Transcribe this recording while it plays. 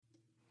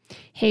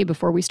Hey,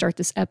 before we start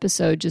this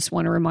episode, just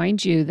want to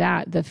remind you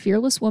that the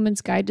Fearless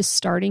Woman's Guide to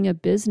Starting a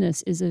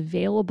Business is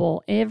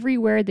available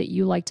everywhere that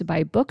you like to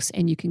buy books,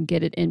 and you can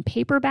get it in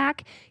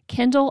paperback,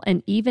 Kindle,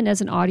 and even as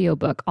an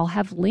audiobook. I'll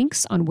have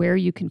links on where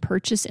you can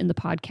purchase in the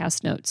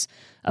podcast notes.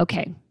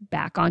 Okay,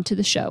 back onto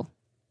the show.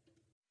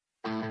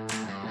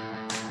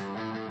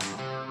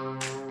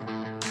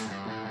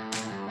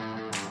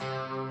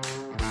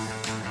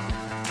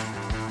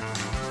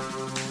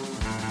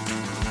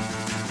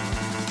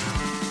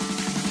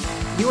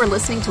 You are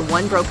listening to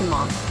One Broken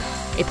Mom,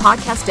 a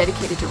podcast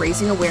dedicated to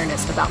raising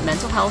awareness about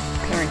mental health,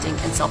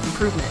 parenting, and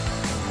self-improvement.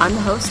 I'm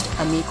the host,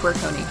 Ami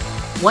Quirconi.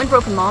 One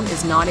Broken Mom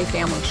is not a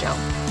family show.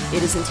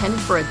 It is intended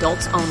for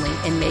adults only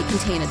and may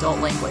contain adult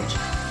language.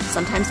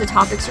 Sometimes the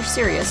topics are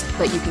serious,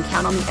 but you can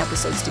count on the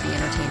episodes to be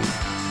entertaining.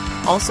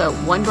 Also,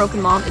 One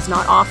Broken Mom is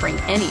not offering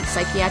any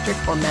psychiatric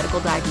or medical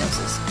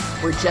diagnosis.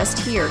 We're just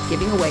here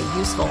giving away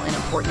useful and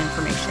important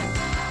information.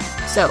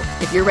 So,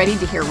 if you're ready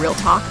to hear real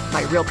talk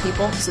by real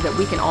people so that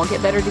we can all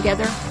get better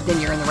together,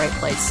 then you're in the right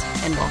place,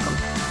 and welcome.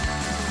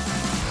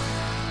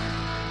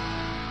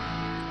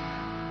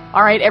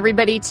 All right,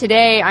 everybody,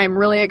 today I'm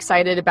really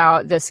excited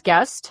about this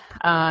guest.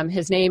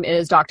 His name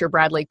is Dr.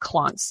 Bradley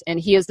Klontz, and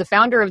he is the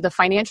founder of the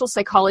Financial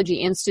Psychology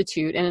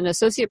Institute and an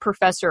associate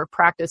professor of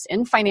practice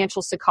in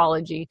financial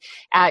psychology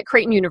at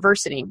Creighton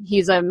University.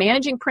 He's a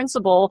managing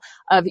principal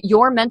of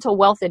Your Mental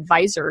Wealth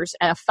Advisors,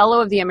 a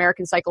fellow of the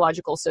American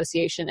Psychological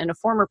Association, and a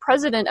former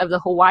president of the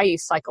Hawaii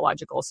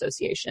Psychological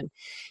Association.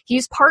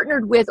 He's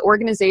partnered with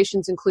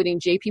organizations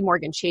including JP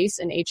Morgan Chase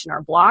and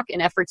H&R Block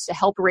in efforts to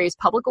help raise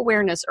public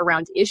awareness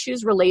around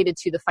issues related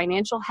to the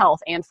financial health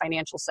and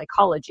financial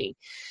psychology.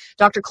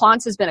 Dr.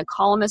 Klontz has been a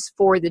columnist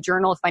for the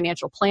Journal of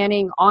Financial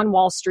Planning, On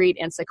Wall Street,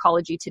 and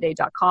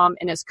PsychologyToday.com,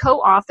 and has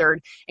co-authored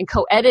and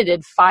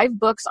co-edited 5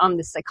 books on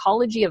the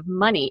psychology of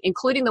money,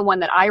 including the one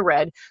that I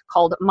read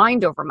called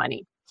Mind Over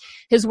Money.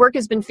 His work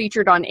has been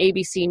featured on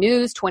ABC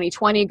News,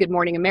 2020, Good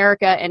Morning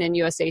America, and in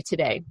USA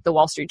Today, The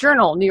Wall Street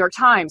Journal, New York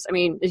Times. I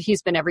mean,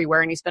 he's been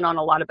everywhere, and he's been on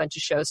a bunch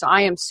of shows. So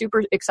I am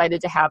super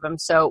excited to have him.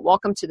 So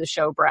welcome to the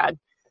show, Brad.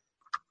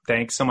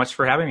 Thanks so much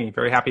for having me.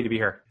 Very happy to be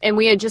here. And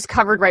we had just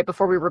covered right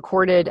before we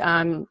recorded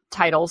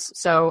titles.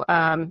 So,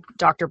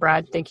 Dr.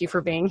 Brad, thank you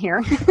for being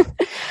here.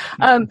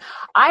 To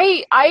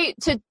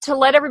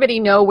let everybody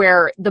know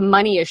where the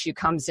money issue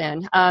comes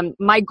in.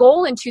 My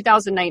goal in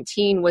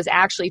 2019 was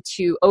actually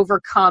to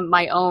overcome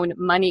my own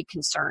money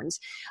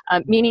concerns,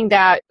 meaning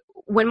that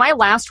when my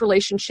last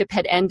relationship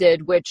had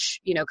ended,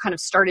 which, kind of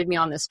started me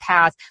on this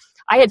path,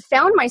 I had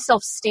found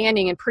myself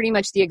standing in pretty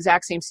much the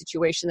exact same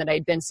situation that I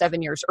had been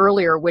 7 years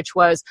earlier, which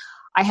was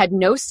I had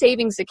no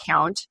savings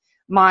account.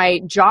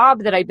 My job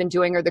that I'd been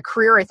doing, or the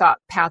career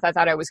path I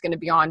thought I was going to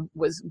be on,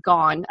 was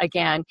gone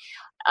again.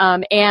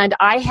 And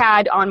I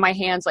had on my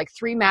hands like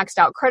 3 maxed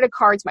out credit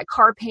cards, my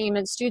car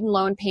payment, student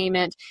loan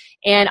payment.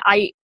 And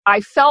I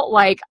felt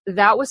like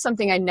that was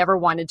something I never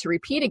wanted to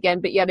repeat again,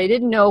 but yet I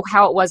didn't know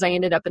how it was I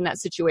ended up in that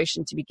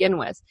situation to begin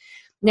with.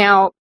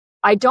 Now,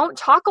 I don't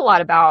talk a lot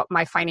about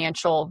my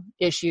financial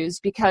issues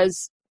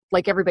because,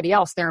 like everybody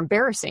else, they're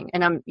embarrassing.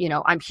 And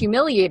I'm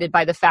humiliated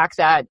by the fact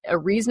that a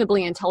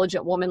reasonably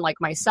intelligent woman like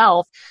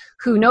myself,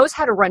 who knows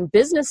how to run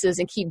businesses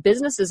and keep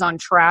businesses on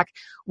track,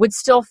 would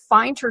still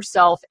find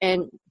herself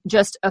in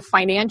just a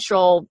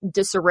financial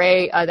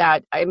disarray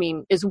that,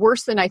 is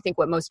worse than I think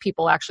what most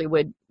people actually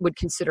would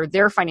consider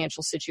their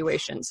financial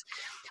situations.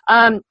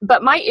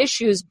 But my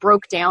issues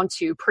broke down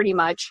to pretty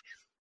much,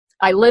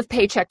 I live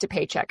paycheck to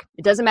paycheck.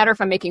 It doesn't matter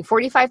if I'm making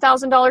 $45,000,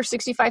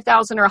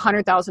 $65,000, or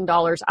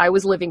 $100,000. I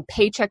was living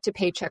paycheck to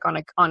paycheck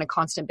on a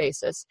constant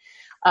basis.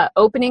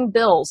 Opening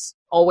bills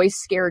always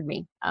scared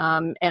me.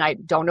 And I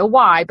don't know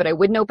why, but I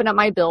wouldn't open up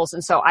my bills.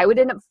 And so I would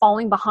end up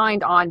falling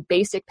behind on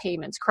basic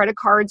payments, credit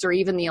cards, or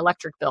even the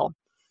electric bill.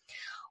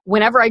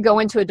 Whenever I go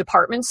into a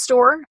department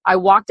store, I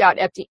walked out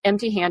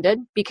empty-handed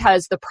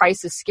because the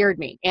prices scared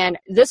me. And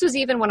this was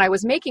even when I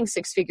was making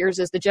 6 figures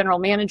as the general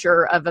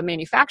manager of a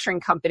manufacturing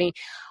company.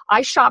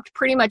 I shopped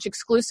pretty much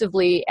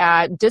exclusively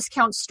at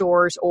discount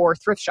stores or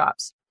thrift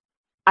shops.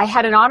 I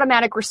had an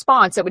automatic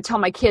response that would tell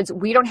my kids,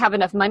 we don't have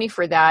enough money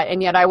for that.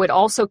 And yet I would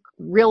also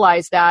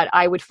realize that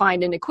I would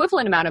find an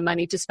equivalent amount of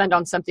money to spend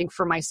on something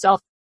for myself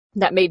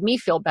that made me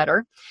feel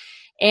better.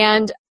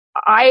 And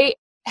I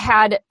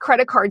had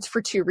credit cards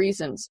for 2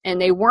 reasons,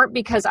 and they weren't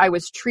because I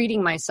was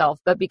treating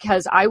myself, but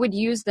because I would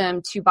use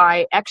them to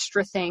buy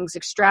extra things,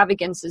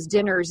 extravagances,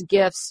 dinners,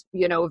 gifts,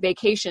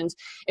 vacations,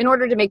 in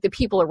order to make the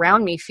people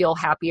around me feel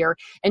happier.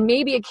 And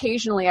maybe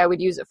occasionally I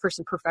would use it for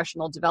some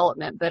professional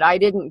development, but I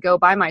didn't go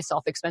buy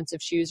myself expensive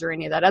shoes or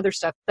any of that other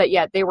stuff, but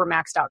yet they were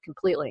maxed out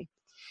completely.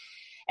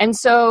 And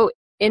so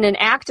in an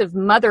act of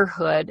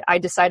motherhood, I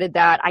decided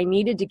that I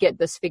needed to get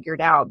this figured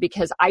out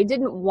because I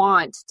didn't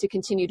want to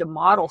continue to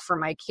model for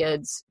my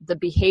kids the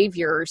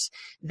behaviors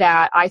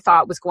that I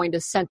thought was going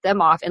to send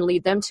them off and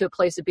lead them to a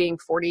place of being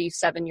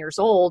 47 years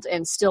old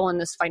and still in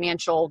this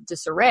financial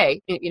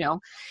disarray,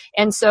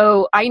 And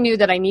so I knew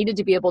that I needed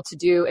to be able to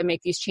do and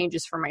make these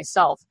changes for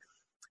myself.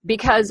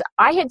 Because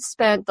I had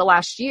spent the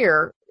last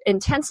year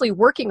intensely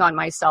working on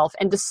myself.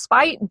 And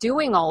despite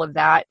doing all of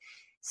that,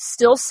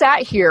 still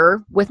sat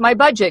here with my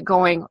budget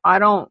going, I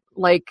don't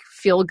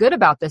feel good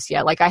about this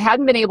yet. I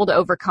hadn't been able to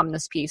overcome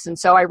this piece. And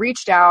so I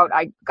reached out,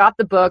 I got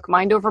the book,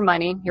 Mind Over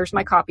Money. Here's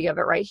my copy of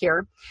it right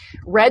here.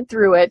 Read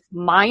through it,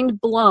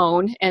 mind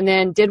blown, and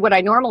then did what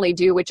I normally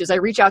do, which is I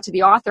reach out to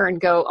the author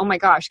and go, oh my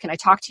gosh, can I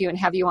talk to you and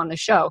have you on the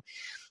show?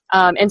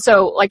 And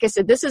so, like I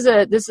said, this is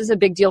a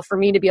big deal for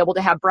me to be able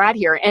to have Brad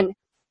here. And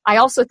I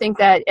also think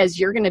that as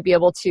you're going to be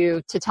able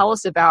to tell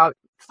us about,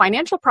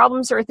 financial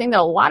problems are a thing that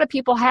a lot of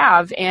people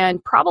have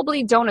and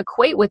probably don't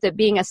equate with it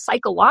being a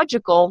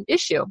psychological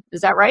issue.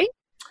 Is that right?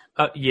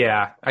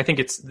 Yeah, I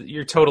think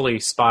you're totally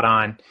spot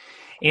on.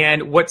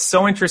 And what's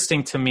so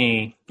interesting to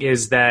me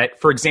is that,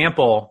 for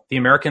example, the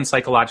American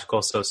Psychological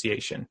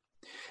Association,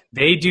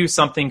 they do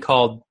something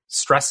called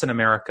Stress in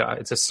America.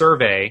 It's a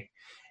survey.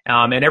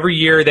 And every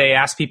year they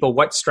ask people,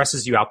 what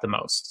stresses you out the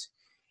most?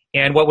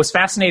 And what was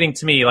fascinating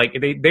to me,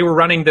 they were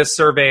running this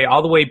survey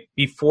all the way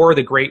before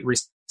the Great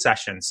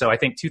Recession. So I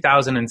think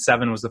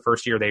 2007 was the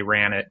first year they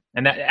ran it.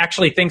 And that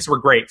actually things were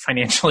great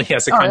financially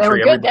as a country. They were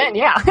good then,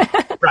 yeah.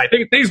 Right.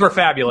 Things were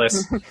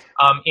fabulous.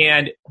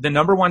 And the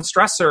number one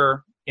stressor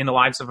in the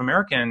lives of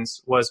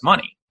Americans was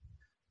money.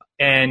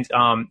 And,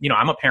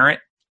 I'm a parent.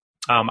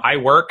 I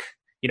work.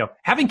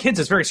 Having kids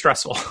is very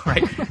stressful,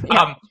 right?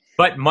 Yeah.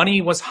 But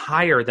money was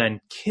higher than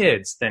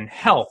kids, than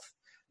health,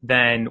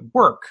 than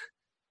work,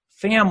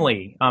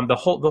 family, the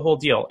whole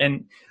deal,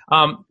 and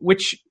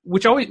which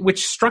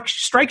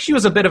strikes you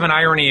as a bit of an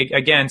irony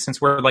again,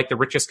 since we're the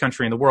richest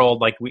country in the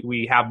world,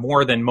 we have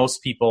more than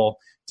most people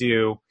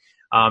do,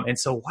 and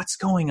so what's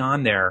going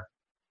on there?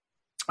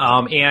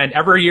 And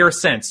every year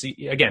since,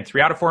 again,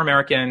 3 out of 4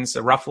 Americans,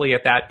 roughly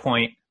at that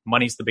point,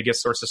 money's the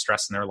biggest source of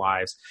stress in their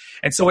lives,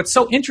 and so what's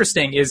so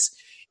interesting is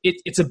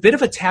it's a bit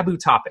of a taboo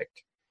topic.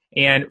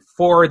 And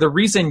for the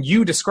reason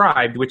you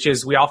described, which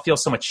is we all feel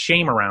so much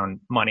shame around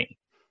money.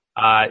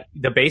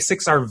 The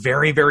basics are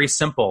very, very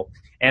simple.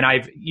 And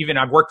I've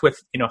worked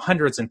with,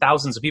 hundreds and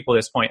thousands of people at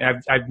this point.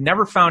 And I've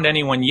never found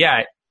anyone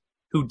yet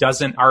who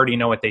doesn't already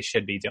know what they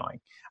should be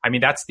doing. I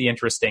mean, that's the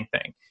interesting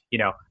thing.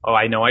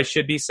 I know I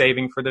should be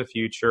saving for the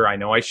future. I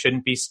know I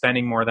shouldn't be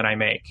spending more than I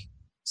make.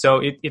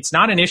 So it's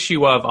not an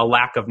issue of a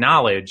lack of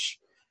knowledge.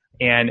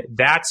 And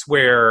that's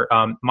where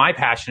my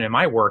passion and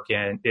my work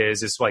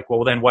is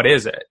well, then what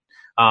is it?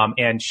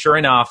 And sure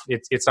enough,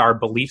 it's our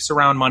beliefs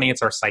around money.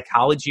 It's our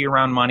psychology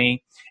around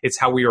money. It's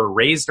how we were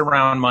raised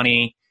around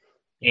money.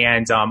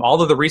 And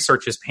all of the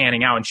research is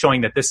panning out and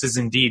showing that this is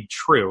indeed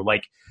true.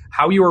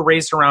 How you were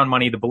raised around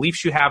money, the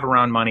beliefs you have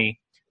around money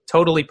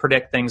totally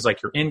predict things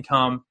like your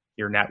income,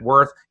 your net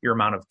worth, your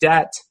amount of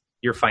debt,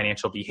 your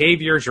financial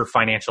behaviors, your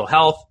financial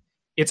health.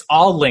 It's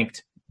all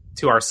linked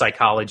to our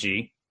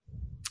psychology.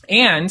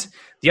 And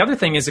the other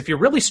thing is, if you're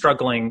really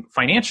struggling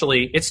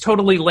financially, it's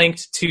totally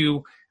linked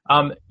to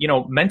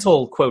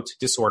mental quote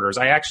disorders.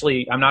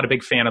 I'm not a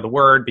big fan of the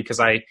word because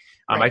I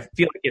feel like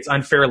it's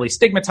unfairly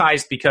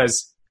stigmatized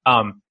because,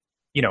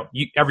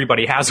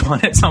 everybody has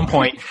one at some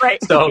point.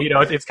 Right. So,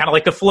 it's kind of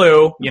like the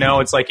flu,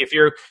 it's like if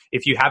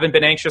you haven't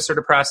been anxious or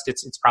depressed,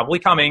 it's probably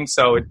coming.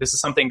 So this is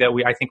something that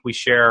I think we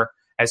share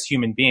as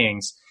human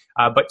beings.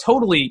 But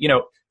totally,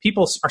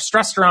 people are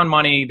stressed around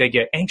money. They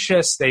get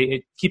anxious.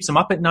 It keeps them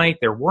up at night.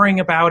 They're worrying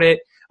about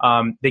it.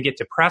 They get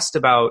depressed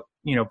about,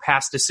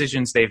 past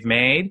decisions they've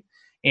made.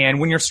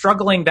 And when you're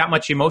struggling that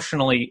much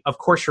emotionally, of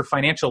course, your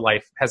financial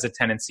life has a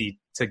tendency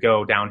to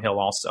go downhill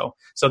also.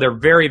 So they're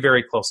very,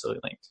 very closely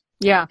linked.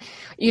 Yeah.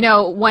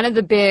 One of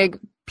the big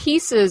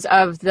pieces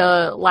of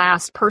the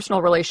last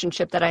personal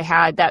relationship that I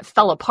had that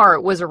fell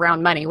apart was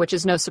around money, which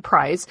is no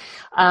surprise.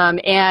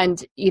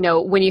 And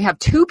when you have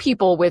 2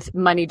 people with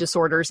money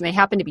disorders and they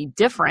happen to be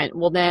different,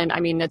 well then,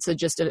 it's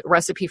just a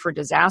recipe for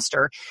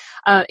disaster.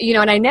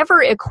 And I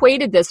never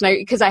equated this,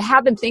 because I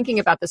have been thinking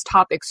about this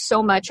topic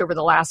so much over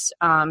the last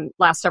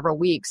several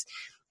weeks.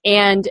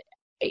 And,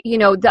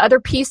 the other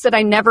piece that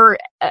I never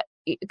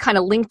kind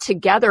of linked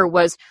together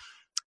was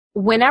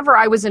whenever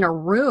I was in a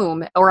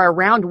room or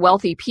around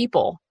wealthy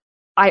people,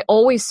 I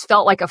always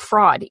felt like a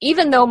fraud,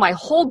 even though my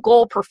whole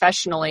goal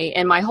professionally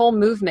and my whole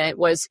movement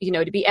was,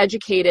 to be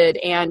educated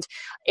and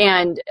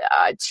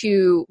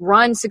to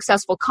run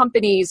successful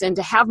companies and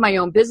to have my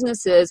own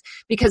businesses,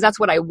 because that's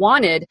what I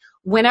wanted.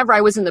 Whenever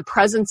I was in the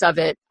presence of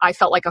it, I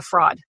felt like a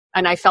fraud.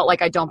 And I felt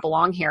like I don't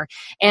belong here.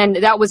 And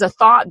that was a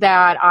thought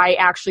that I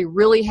actually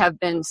really have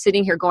been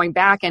sitting here going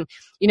back. And,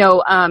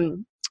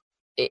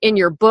 in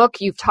your book,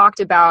 you've talked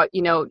about,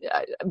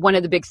 one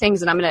of the big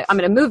things, and I'm going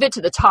to move it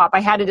to the top. I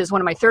had it as one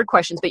of my third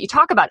questions, but you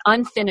talk about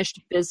unfinished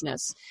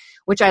business,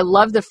 which I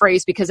love the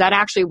phrase because that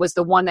actually was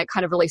the one that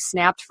kind of really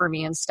snapped for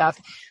me and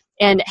stuff.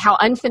 And how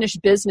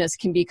unfinished business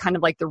can be kind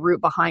of like the root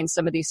behind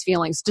some of these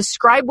feelings.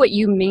 Describe what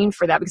you mean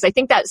for that, because I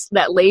think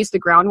that lays the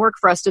groundwork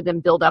for us to then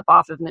build up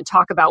off of and then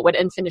talk about what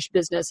unfinished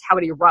business, how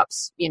it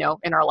erupts, in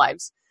our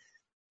lives.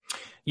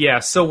 Yeah,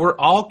 so we're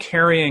all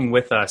carrying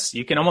with us,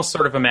 you can almost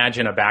sort of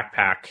imagine a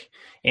backpack.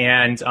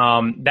 And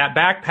that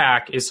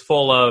backpack is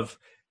full of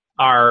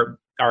our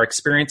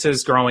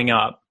experiences growing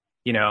up,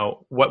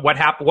 what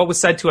happened, what was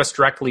said to us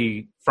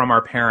directly from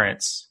our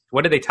parents.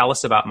 What did they tell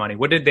us about money?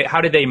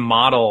 How did they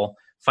model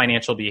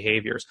financial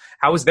behaviors?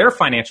 How was their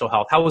financial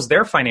health? How was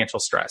their financial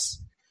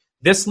stress?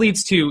 This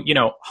leads to,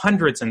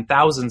 hundreds and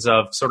thousands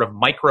of sort of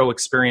micro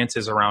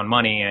experiences around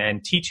money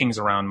and teachings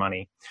around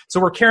money. So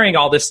we're carrying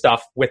all this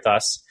stuff with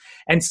us.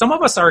 And some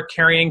of us are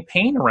carrying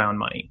pain around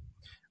money.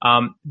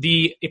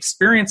 The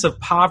experience of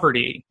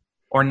poverty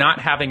or not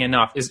having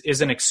enough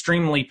is an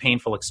extremely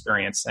painful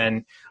experience.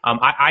 And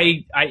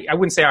I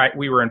wouldn't say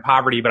we were in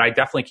poverty, but I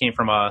definitely came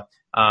from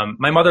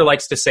my mother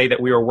likes to say that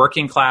we were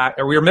working class,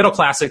 or we were middle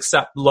class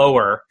except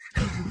lower.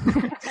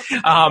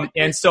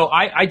 And so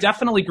I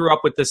definitely grew up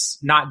with this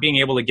not being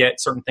able to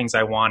get certain things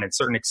I wanted,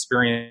 certain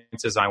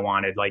experiences I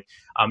wanted. Like,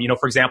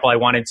 for example, I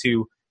wanted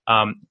to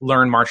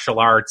learn martial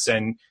arts,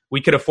 and we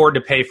could afford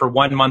to pay for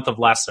 1 month of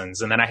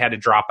lessons, and then I had to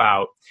drop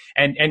out.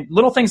 And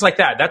little things like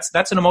that.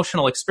 That's an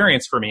emotional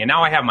experience for me. And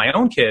now I have my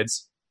own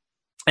kids,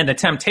 and the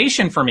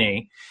temptation for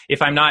me,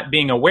 if I'm not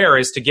being aware,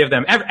 is to give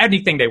them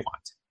anything they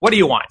want. What do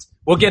you want?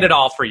 We'll get it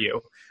all for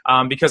you,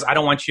 because I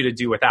don't want you to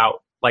do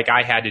without like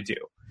I had to do.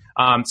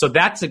 So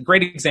that's a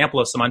great example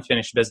of some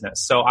unfinished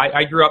business. So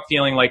I grew up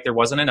feeling like there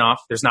wasn't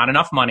enough. There's not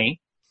enough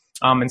money.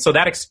 And so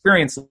that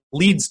experience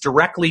leads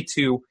directly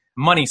to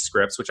money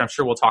scripts, which I'm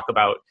sure we'll talk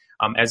about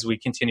as we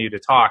continue to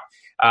talk,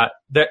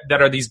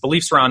 that are these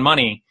beliefs around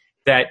money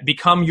that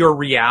become your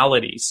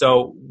reality.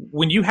 So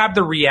when you have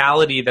the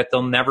reality that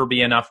there'll never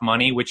be enough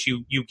money, which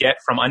you get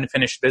from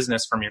unfinished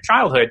business from your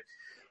childhood,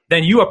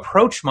 then you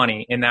approach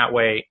money in that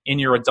way in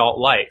your adult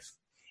life.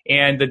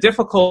 And the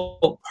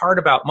difficult part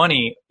about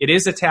money, it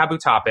is a taboo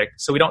topic,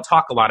 so we don't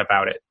talk a lot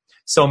about it.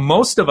 So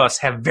most of us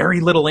have very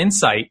little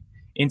insight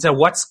into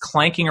what's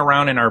clanking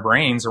around in our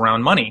brains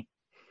around money.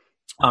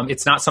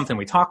 It's not something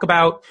we talk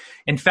about.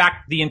 In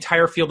fact, the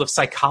entire field of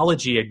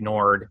psychology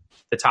ignored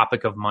the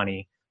topic of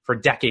money for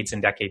decades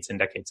and decades and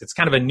decades. It's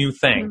kind of a new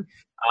thing.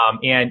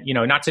 And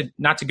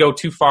not to go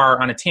too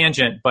far on a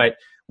tangent, but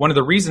one of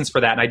the reasons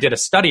for that, and I did a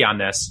study on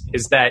this,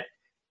 is that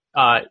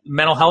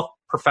mental health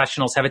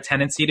professionals have a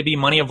tendency to be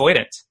money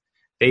avoidant.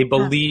 They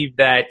believe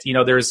that,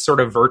 there's sort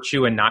of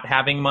virtue in not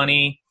having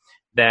money,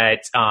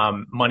 that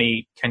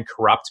money can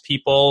corrupt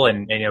people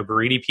and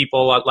greedy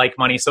people like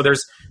money. So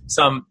there's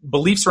some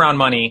beliefs around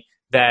money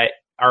that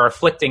are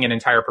afflicting an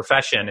entire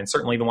profession, and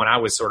certainly the one I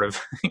was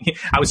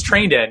I was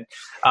trained in.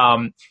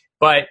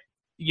 But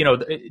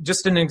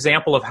just an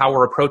example of how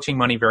we're approaching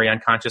money very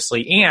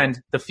unconsciously,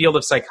 and the field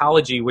of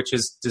psychology, which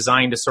is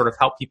designed to sort of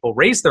help people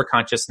raise their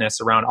consciousness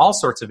around all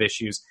sorts of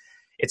issues.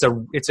 It's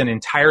an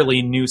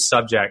entirely new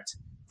subject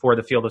for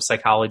the field of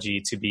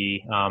psychology to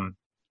be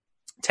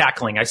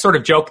tackling. I sort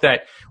of joke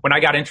that when I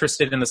got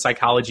interested in the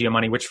psychology of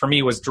money, which for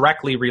me was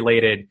directly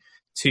related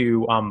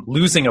to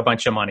losing a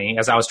bunch of money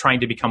as I was trying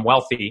to become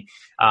wealthy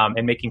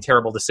and making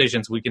terrible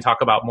decisions. We can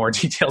talk about more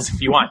details if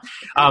you want.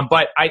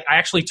 But I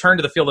actually turned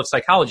to the field of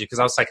psychology because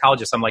I was a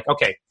psychologist. I'm like,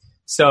 okay,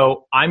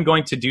 so I'm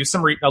going to do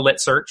some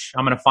lit search.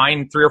 I'm going to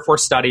find 3 or 4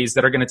 studies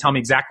that are going to tell me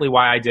exactly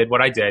why I did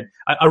what I did.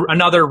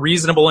 Another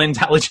reasonably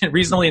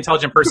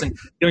intelligent person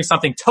doing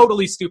something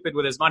totally stupid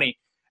with his money.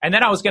 And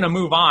then I was going to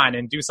move on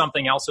and do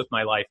something else with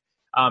my life.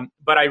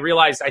 But I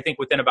realized, I think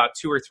within about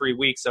 2 or 3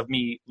 weeks of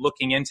me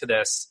looking into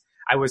this,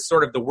 I was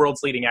sort of the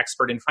world's leading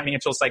expert in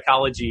financial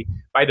psychology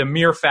by the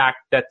mere fact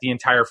that the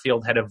entire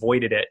field had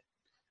avoided it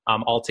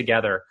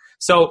altogether.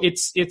 So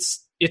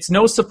it's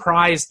no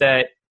surprise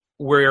that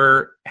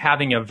we're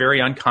having a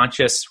very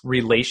unconscious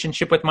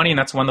relationship with money. And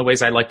that's one of the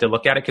ways I like to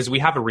look at it, because we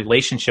have a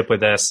relationship with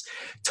this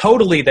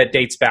totally that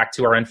dates back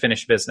to our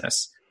unfinished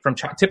business,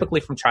 typically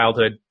from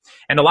childhood.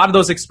 And a lot of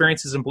those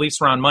experiences and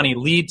beliefs around money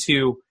lead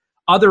to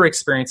other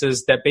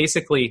experiences that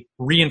basically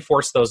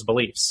reinforce those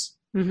beliefs.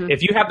 Mm-hmm.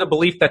 If you have the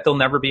belief that there'll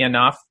never be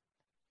enough,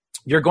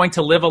 you're going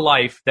to live a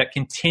life that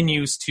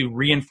continues to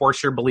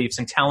reinforce your beliefs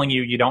and telling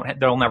you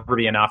there'll never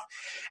be enough.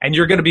 And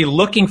you're going to be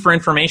looking for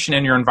information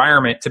in your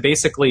environment to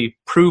basically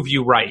prove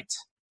you right.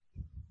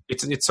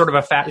 It's sort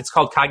of it's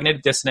called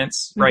cognitive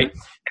dissonance, right? Mm-hmm.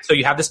 And so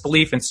you have this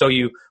belief, and so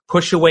you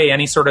push away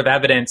any sort of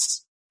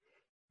evidence,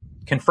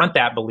 confront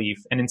that belief,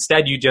 and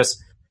instead you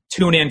just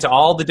tune into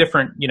all the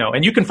different,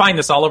 and you can find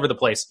this all over the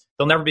place.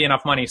 There'll never be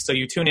enough money. So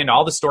you tune into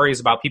all the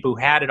stories about people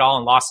who had it all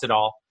and lost it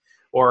all,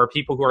 or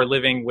people who are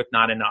living with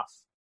not enough.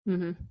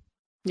 Mm-hmm.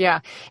 Yeah.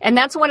 And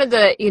that's one of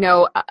the,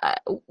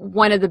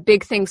 one of the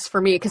big things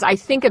for me, because I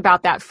think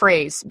about that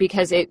phrase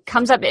because it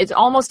comes up, it's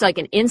almost like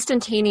an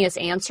instantaneous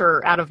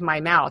answer out of my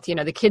mouth.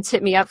 The kids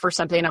hit me up for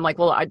something and I'm like,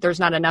 well, there's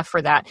not enough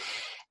for that.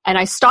 And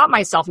I stop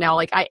myself now.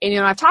 Like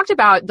I've talked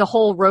about the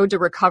whole road to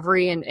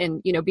recovery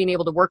and being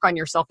able to work on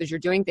yourself as you're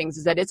doing things,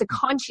 is that it's a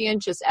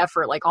conscientious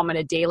effort, like on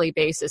a daily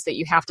basis, that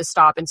you have to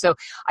stop. And so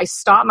I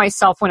stop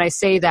myself when I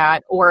say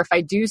that, or if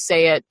I do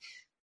say it,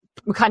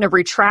 kind of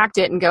retract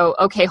it and go,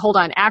 okay, hold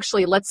on.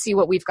 Actually, let's see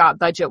what we've got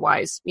budget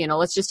wise.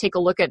 Let's just take a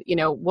look at,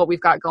 what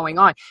we've got going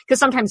on. Because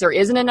sometimes there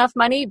isn't enough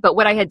money. But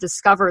what I had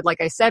discovered,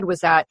 like I said, was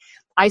that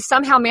I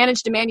somehow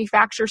managed to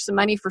manufacture some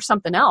money for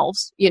something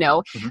else,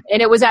 mm-hmm.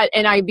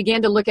 and I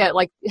began to look at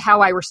like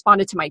how I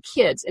responded to my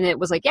kids. And it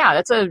was like, yeah,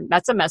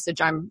 that's a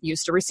message I'm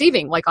used to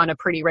receiving, like on a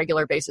pretty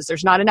regular basis.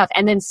 There's not enough.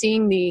 And then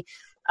seeing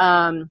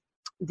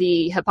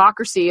the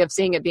hypocrisy of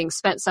seeing it being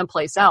spent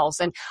someplace else.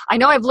 And I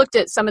know I've looked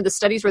at some of the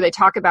studies where they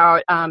talk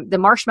about the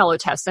marshmallow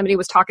test. Somebody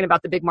was talking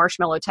about the big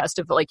marshmallow test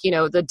of like,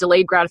 the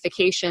delayed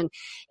gratification,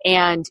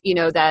 and,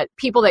 that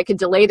people that could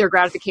delay their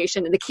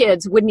gratification and the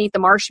kids wouldn't eat the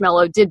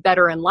marshmallow did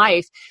better in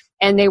life.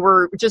 And they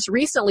were just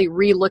recently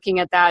re-looking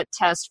at that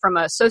test from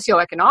a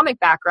socioeconomic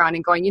background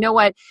and going, you know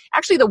what,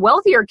 actually the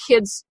wealthier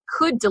kids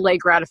could delay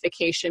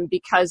gratification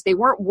because they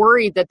weren't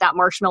worried that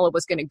marshmallow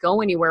was going to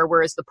go anywhere,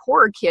 whereas the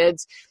poorer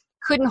kids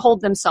couldn't hold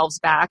themselves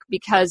back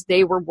because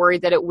they were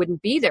worried that it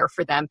wouldn't be there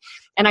for them.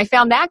 And I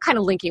found that kind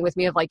of linking with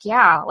me of like,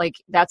 yeah, like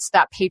that's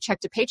that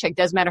paycheck to paycheck.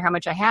 Doesn't matter how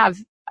much I have.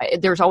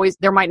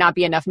 There might not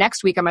be enough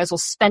next week. I might as well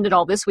spend it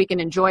all this week and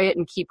enjoy it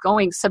and keep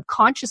going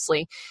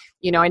subconsciously.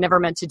 I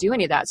never meant to do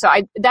any of that. So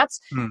I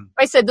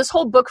said, this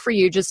whole book for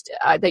you just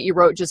that you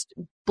wrote just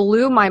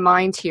blew my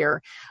mind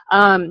here.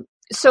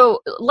 So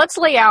let's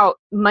lay out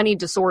money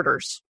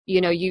disorders.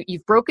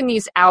 You've broken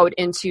these out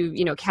into,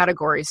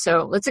 categories.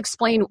 So let's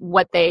explain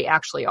what they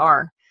actually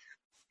are.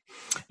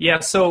 Yeah.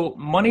 So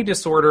money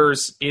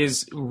disorders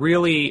is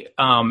really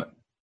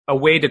a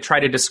way to try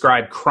to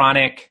describe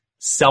chronic,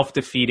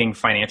 self-defeating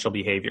financial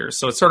behaviors.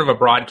 So it's sort of a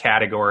broad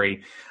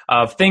category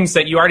of things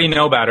that you already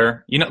know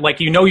better.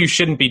 You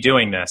shouldn't be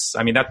doing this.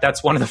 I mean,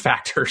 that's one of the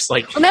factors.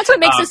 And that's what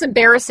makes this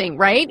embarrassing,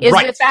 right? Is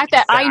right, the fact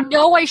that I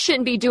know I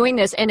shouldn't be doing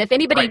this. And if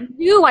anybody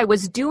knew I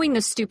was doing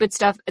this stupid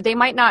stuff, they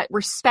might not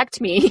respect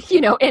me,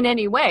 in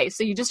any way.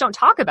 So you just don't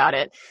talk about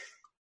it.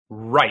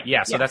 Right.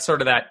 Yeah. So that's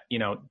sort of that,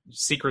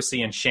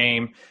 secrecy and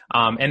shame.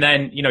 And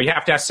then, you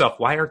have to ask yourself,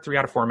 why are 3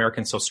 out of 4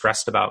 Americans so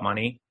stressed about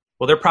money?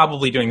 Well, they're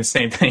probably doing the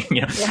same thing.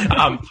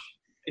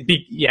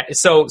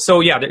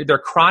 They're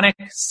chronic,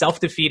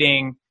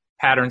 self-defeating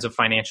patterns of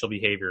financial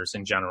behaviors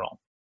in general.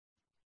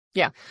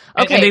 Yeah.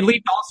 Okay. And they lead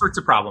to all sorts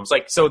of problems.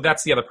 So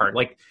that's the other part.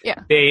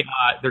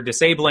 They're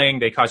disabling.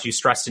 They cause you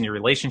stress in your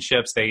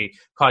relationships. They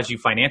cause you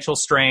financial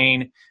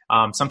strain.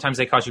 Sometimes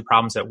they cause you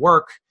problems at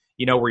work,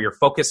 where you're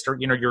focused or,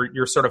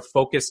 you're sort of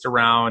focused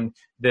around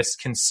this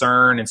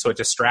concern. And so it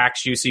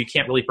distracts you. So you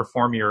can't really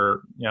perform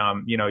your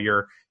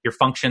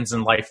functions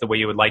in life the way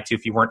you would like to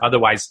if you weren't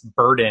otherwise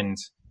burdened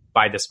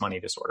by this money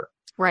disorder.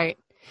 Right.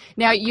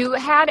 Now, you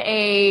had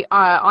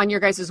on your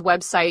guys'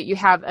 website, you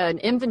have an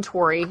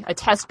inventory, a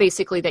test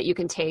basically that you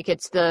can take.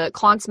 It's the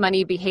Klontz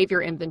Money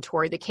Behavior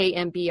Inventory, the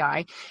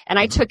KMBI. And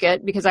I took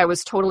it because I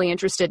was totally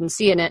interested in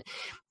seeing it.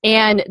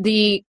 And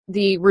the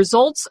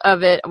results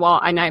of it,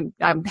 and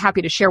I'm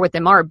happy to share what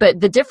them are,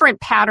 but the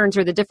different patterns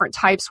or the different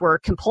types were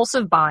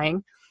compulsive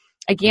buying,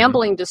 a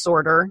gambling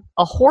disorder,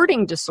 a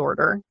hoarding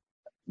disorder.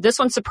 This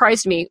one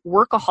surprised me,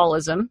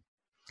 workaholism,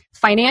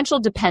 financial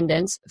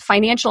dependence,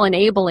 financial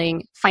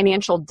enabling,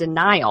 financial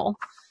denial,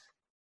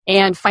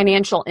 and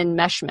financial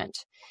enmeshment.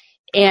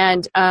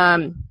 And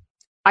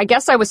I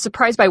guess I was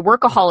surprised by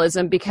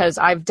workaholism because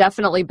I've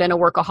definitely been a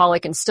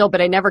workaholic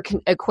but I never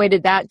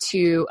equated that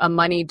to a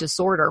money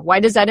disorder. Why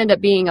does that end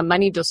up being a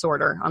money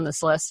disorder on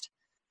this list?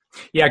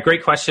 Yeah,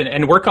 great question.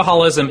 And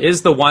workaholism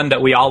is the one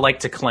that we all like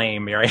to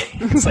claim, right?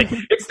 It's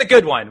it's the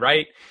good one,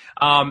 right?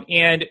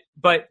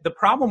 But the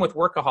problem with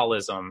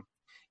workaholism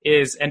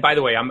is, and by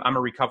the way, I'm a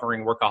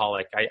recovering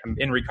workaholic. I'm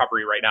in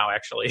recovery right now,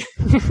 actually.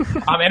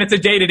 And it's a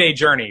day-to-day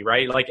journey,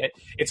 right?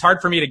 It's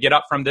hard for me to get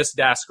up from this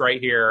desk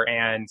right here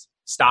and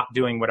stop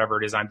doing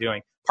whatever it is I'm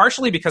doing,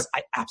 partially because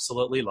I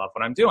absolutely love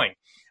what I'm doing.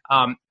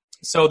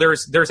 So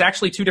there's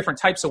actually 2 different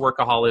types of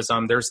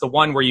workaholism. There's the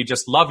one where you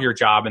just love your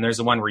job, and there's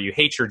the one where you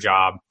hate your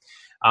job.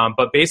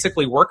 But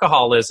basically,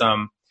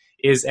 workaholism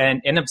is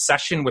an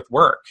obsession with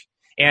work.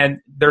 And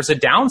there's a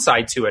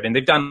downside to it. And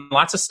they've done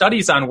lots of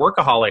studies on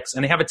workaholics,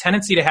 and they have a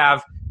tendency to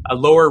have a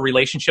lower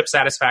relationship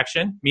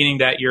satisfaction, meaning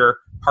that your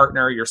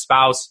partner, your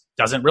spouse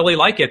doesn't really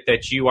like it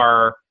that you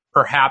are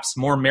perhaps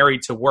more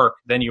married to work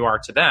than you are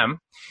to them.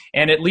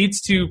 And it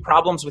leads to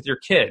problems with your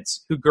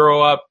kids who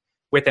grow up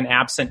with an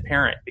absent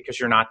parent because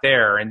you're not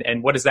there.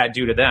 And what does that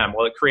do to them?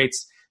 Well, it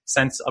creates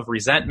sense of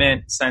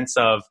resentment, sense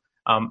of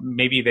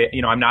maybe that,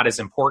 I'm not as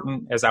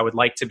important as I would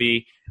like to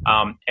be.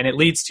 And it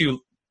leads to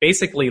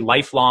basically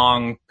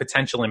lifelong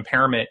potential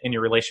impairment in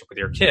your relationship with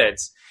your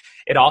kids.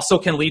 It also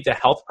can lead to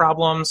health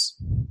problems.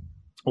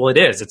 Well, it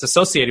is. It's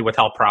associated with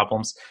health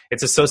problems.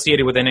 It's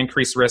associated with an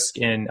increased risk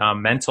in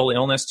mental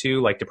illness too,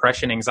 like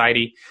depression,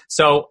 anxiety.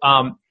 So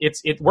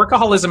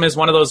workaholism is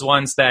one of those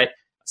ones that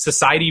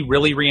society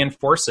really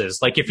reinforces.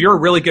 Like if you're a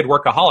really good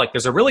workaholic,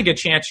 there's a really good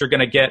chance you're going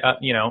to get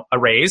a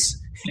raise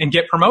and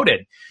get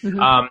promoted.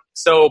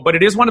 Mm-hmm. But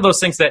it is one of those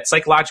things that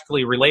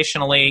psychologically,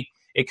 relationally,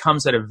 it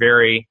comes at a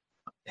very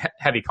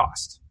heavy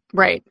cost.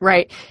 Right.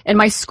 And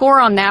my score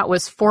on that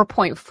was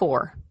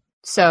 4.4.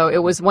 So it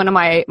was one of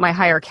my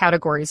higher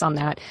categories on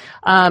that.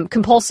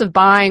 Compulsive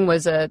buying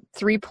was a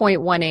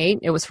 3.18.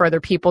 It was for other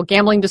people.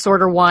 Gambling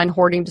disorder 1,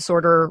 hoarding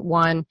disorder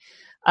 1,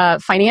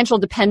 financial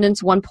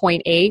dependence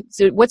 1.8.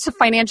 So what's a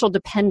financial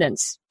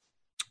dependence?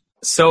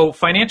 So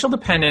financial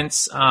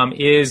dependence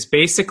is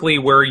basically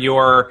where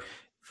you're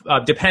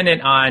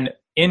dependent on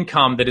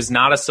income that is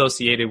not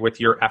associated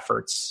with your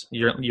efforts,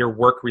 your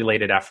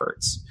work-related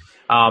efforts.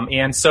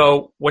 And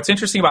so what's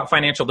interesting about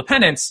financial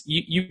dependence,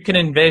 you can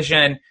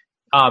envision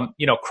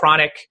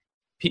chronic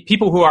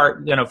people who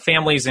are,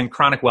 families in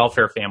chronic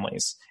welfare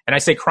families. And I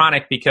say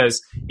chronic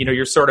because,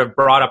 you're sort of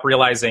brought up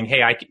realizing,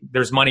 hey,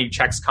 there's money,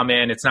 checks come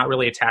in, it's not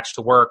really attached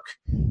to work.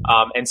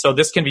 And so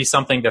this can be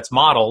something that's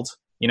modeled.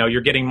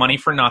 You're getting money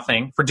for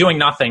nothing, for doing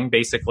nothing,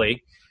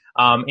 basically.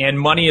 And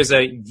money is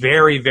a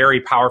very,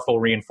 very powerful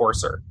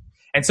reinforcer.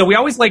 And so we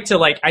always like to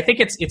I think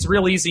it's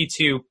real easy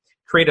to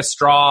create a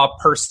straw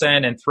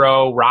person and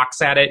throw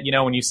rocks at it,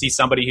 when you see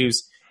somebody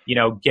who's,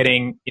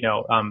 getting,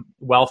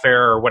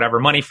 welfare or whatever,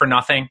 money for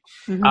nothing.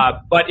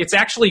 Mm-hmm. But it's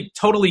actually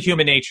totally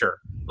human nature.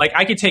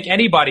 I could take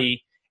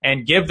anybody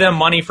and give them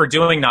money for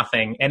doing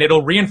nothing, and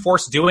it'll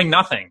reinforce doing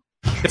nothing.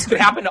 This could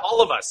happen to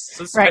all of us.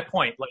 So this is my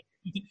point.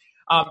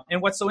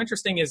 And what's so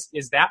interesting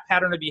is that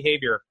pattern of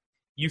behavior,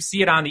 you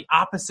see it on the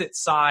opposite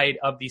side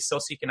of the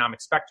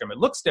socioeconomic spectrum. It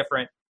looks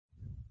different.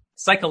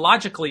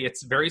 Psychologically,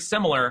 it's very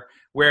similar,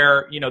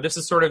 where, this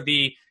is sort of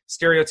the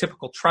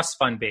stereotypical trust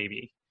fund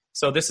baby.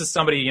 So this is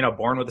somebody,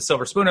 born with a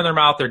silver spoon in their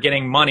mouth. They're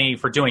getting money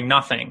for doing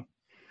nothing.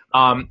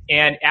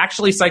 And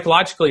actually,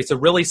 psychologically, it's a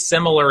really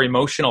similar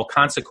emotional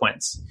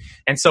consequence.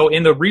 And so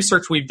in the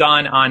research we've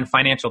done on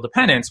financial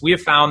dependence, we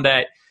have found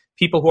that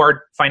people who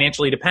are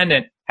financially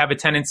dependent have a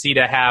tendency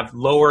to have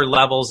lower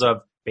levels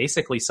of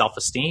basically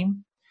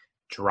self-esteem,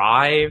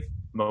 drive,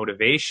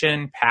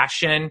 motivation,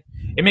 passion.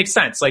 It makes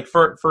sense.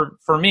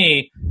 For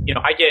me,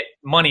 I get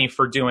money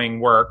for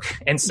doing work.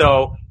 And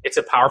so it's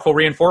a powerful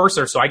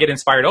reinforcer. So I get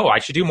inspired. Oh, I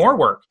should do more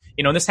work.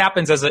 And this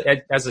happens as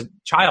a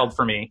child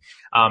for me.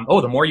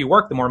 The more you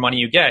work, the more money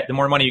you get. The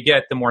more money you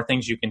get, the more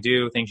things you can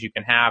do, things you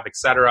can have,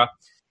 etc.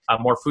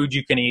 More food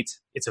you can eat.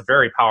 It's a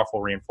very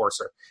powerful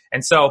reinforcer.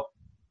 And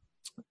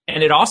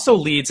it also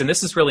leads, and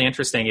this is really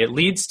interesting, it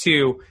leads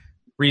to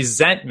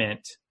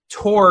resentment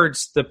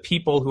towards the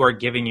people who are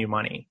giving you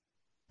money.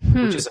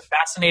 Which is a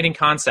fascinating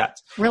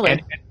concept. Really?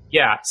 And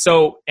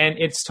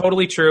it's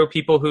totally true.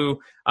 People who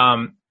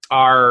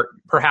are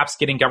perhaps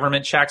getting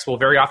government checks will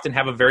very often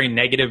have a very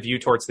negative view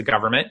towards the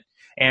government,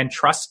 and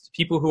trust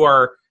people who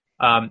are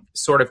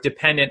sort of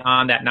dependent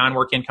on that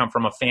non-work income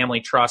from a family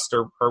trust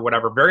or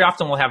whatever, very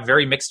often will have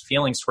very mixed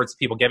feelings towards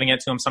people giving it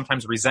to them,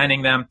 sometimes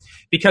resenting them,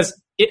 because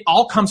it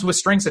all comes with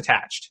strings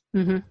attached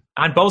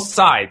on both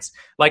sides.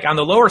 On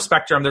the lower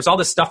spectrum, there's all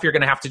this stuff you're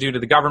going to have to do to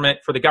the government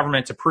for the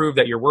government to prove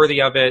that you're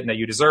worthy of it and that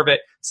you deserve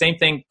it. Same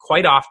thing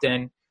quite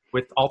often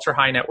with ultra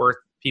high net worth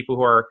people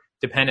who are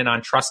dependent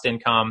on trust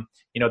income.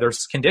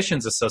 There's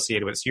conditions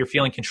associated with it. So you're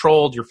feeling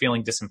controlled, you're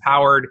feeling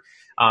disempowered,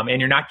 and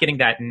you're not getting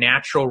that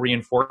natural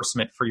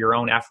reinforcement for your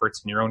own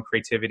efforts and your own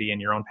creativity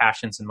and your own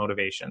passions and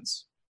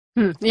motivations.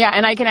 Yeah,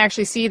 and I can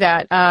actually see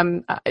that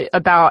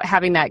about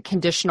having that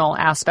conditional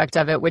aspect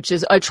of it, which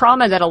is a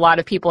trauma that a lot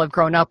of people have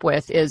grown up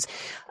with, is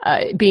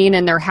being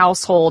in their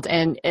household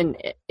and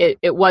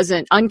it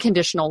wasn't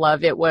unconditional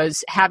love. It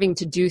was having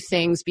to do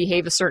things,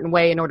 behave a certain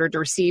way in order to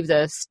receive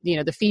this,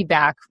 the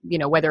feedback,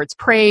 whether it's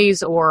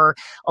praise or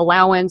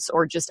allowance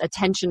or just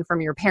attention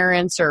from your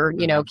parents or,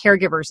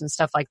 caregivers and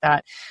stuff like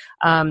that.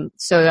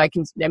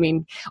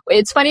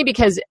 It's funny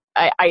because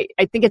I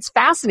think it's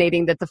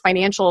fascinating that the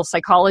financial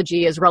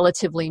psychology is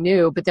relatively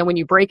new, but then when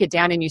you break it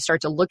down and you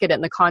start to look at it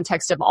in the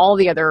context of all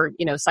the other,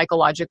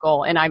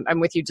 psychological, and I'm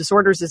with you,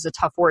 disorders is a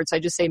tough word, so I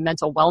just say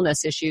mental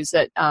wellness issues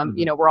that,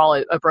 we're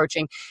all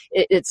approaching.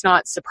 It's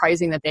not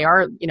surprising that they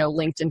are,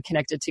 linked and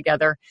connected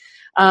together.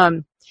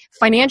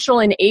 Financial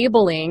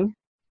enabling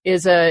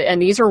is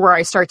and these are where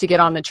I start to get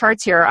on the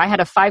charts here. I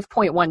had a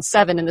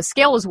 5.17 and the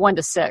scale was 1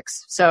 to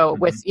 6. So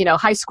with,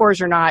 high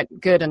scores are not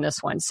good in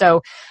this one.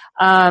 So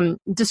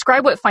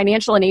describe what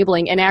financial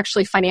enabling and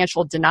actually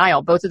financial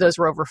denial, both of those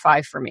were over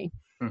 5 for me.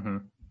 Mm-hmm.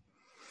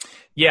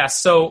 Yeah.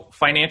 So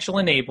financial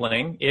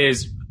enabling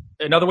is,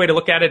 another way to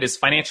look at it is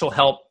financial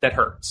help that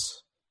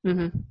hurts.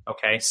 Mm-hmm.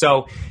 Okay.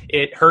 So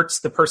it hurts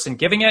the person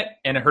giving it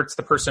and it hurts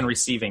the person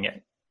receiving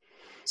it.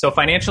 So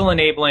financial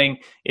enabling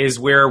is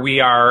where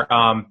we are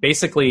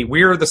basically,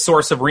 we're the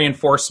source of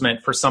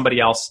reinforcement for somebody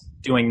else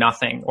doing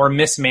nothing or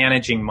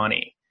mismanaging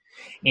money.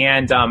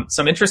 And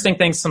some interesting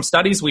things, some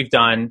studies we've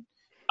done,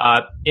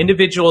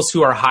 individuals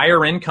who are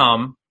higher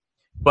income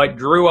but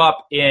grew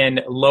up in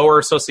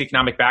lower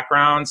socioeconomic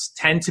backgrounds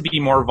tend to be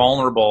more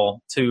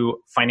vulnerable to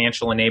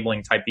financial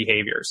enabling type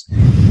behaviors. So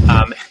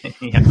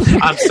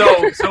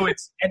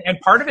it's, and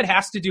part of it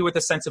has to do with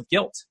a sense of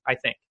guilt, I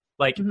think.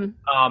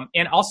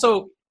 And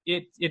also,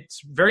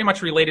 it's very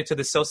much related to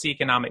the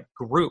socioeconomic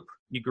group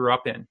you grew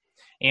up in.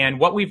 And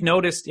what we've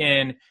noticed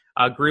in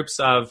groups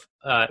of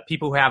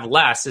people who have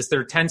less is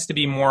there tends to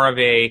be more of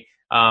a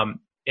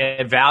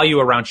value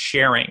around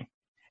sharing.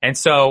 And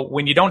so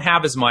when you don't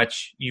have as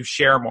much, you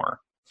share more.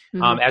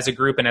 As a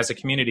group and as a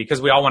community,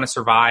 because we all want to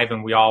survive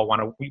and we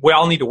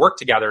all need to work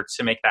together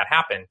to make that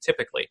happen,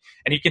 typically.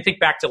 And you can think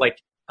back to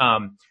like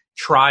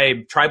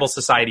tribal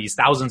societies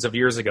thousands of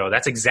years ago.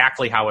 That's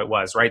exactly how it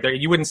was, right?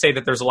 You wouldn't say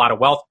that there's a lot of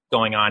wealth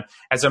going on.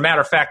 As a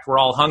matter of fact, we're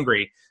all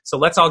hungry. So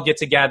let's all get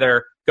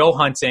together, go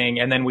hunting,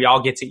 and then we all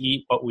get to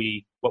eat what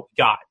we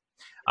got.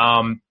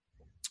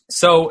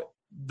 So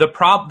the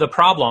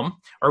problem,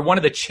 or one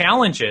of the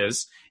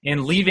challenges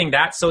in leaving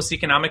that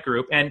socioeconomic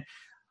group, and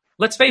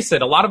let's face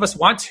it, a lot of us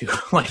want to.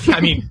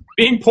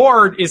 Being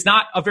poor is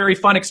not a very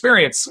fun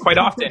experience quite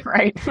often.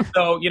 Right.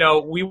 So,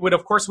 we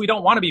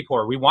don't want to be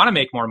poor. We want to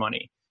make more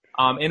money.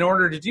 In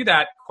order to do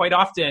that, quite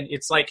often,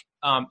 it's like,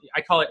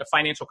 I call it a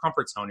financial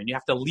comfort zone, and you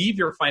have to leave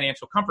your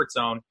financial comfort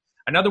zone.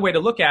 Another way to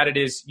look at it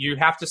is you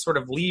have to sort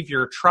of leave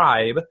your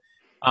tribe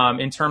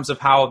in terms of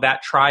how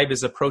that tribe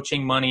is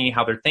approaching money,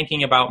 how they're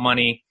thinking about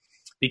money.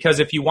 Because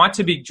if you want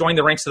to join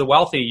the ranks of the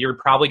wealthy, you're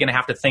probably going to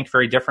have to think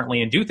very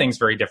differently and do things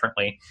very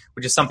differently,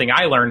 which is something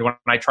I learned when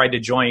I tried to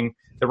join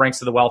the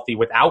ranks of the wealthy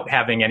without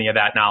having any of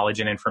that knowledge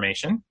and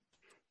information,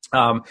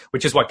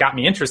 which is what got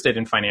me interested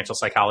in financial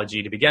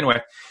psychology to begin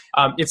with.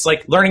 It's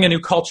like learning a new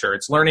culture.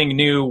 It's learning a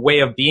new way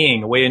of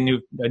being, a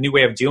new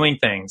way of doing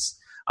things.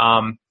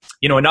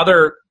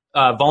 Another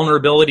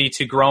vulnerability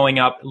to growing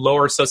up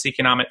lower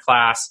socioeconomic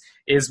class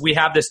is we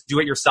have this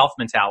do-it-yourself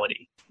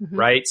mentality. Mm-hmm.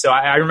 Right. So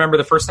I remember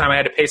the first time I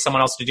had to pay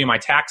someone else to do my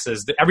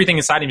taxes, everything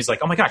inside of me is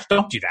like, oh my gosh,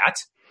 don't do that.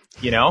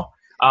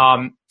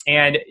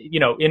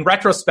 In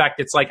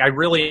retrospect, it's like, I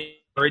really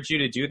encourage you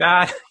to do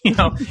that.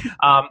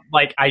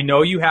 I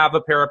know you have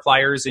a pair of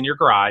pliers in your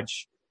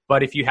garage,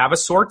 but if you have a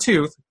sore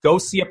tooth, go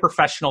see a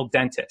professional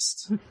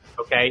dentist.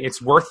 Okay.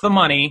 It's worth the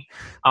money.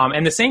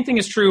 And the same thing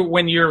is true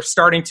when you're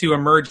starting to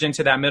emerge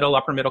into that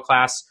upper middle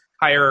class,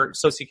 higher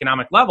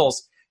socioeconomic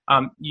levels.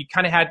 You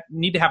kind of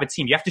need to have a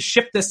team. You have to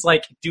shift this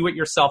like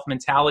do-it-yourself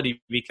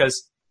mentality,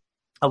 because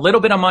a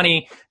little bit of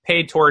money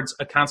paid towards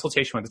a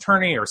consultation with an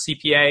attorney or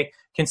CPA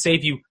can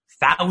save you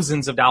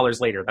thousands of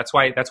dollars later. That's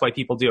why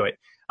people do it.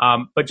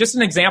 But just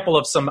an example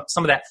of some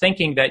of that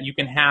thinking that you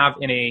can have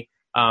in a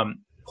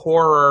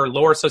poorer,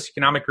 lower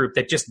socioeconomic group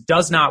that just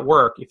does not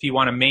work if you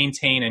want to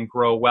maintain and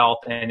grow wealth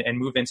and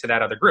move into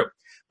that other group.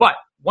 But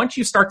once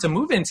you start to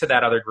move into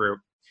that other group,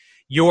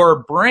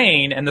 your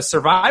brain and the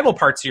survival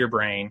parts of your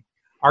brain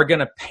are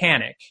going to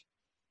panic.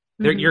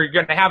 Mm-hmm. You're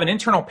going to have an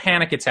internal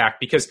panic attack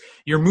because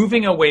you're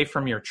moving away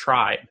from your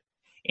tribe.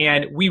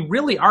 And we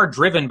really are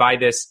driven by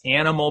this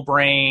animal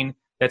brain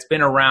that's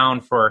been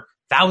around for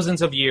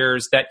thousands of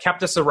years that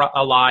kept us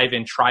alive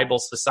in tribal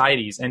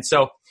societies. And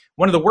so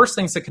one of the worst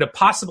things that could have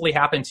possibly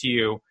happened to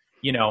you,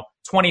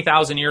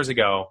 20,000 years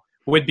ago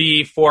would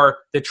be for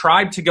the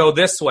tribe to go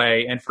this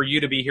way and for you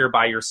to be here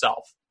by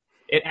yourself.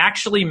 It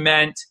actually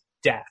meant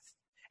death.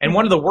 And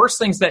one of the worst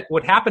things that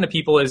would happen to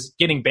people is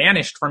getting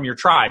banished from your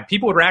tribe.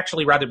 People would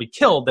actually rather be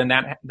killed than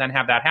have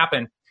that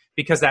happen,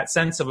 because that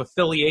sense of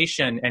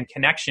affiliation and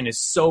connection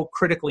is so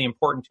critically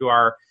important to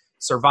our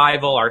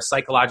survival, our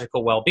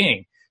psychological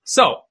well-being.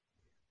 So,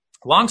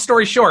 long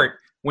story short,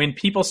 when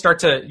people start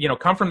to,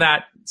 come from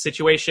that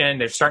situation,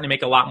 they're starting to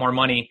make a lot more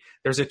money.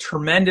 There's a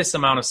tremendous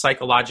amount of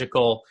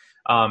psychological,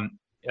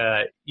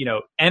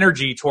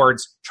 energy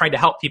towards trying to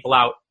help people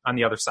out on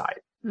the other side.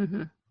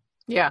 Mm-hmm.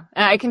 Yeah,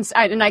 and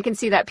I can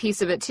see that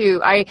piece of it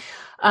too.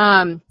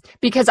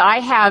 Because I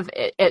have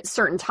at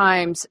certain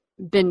times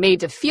been made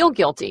to feel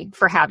guilty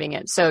for having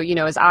it. So,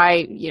 as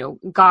I,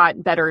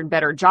 got better and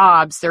better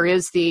jobs, there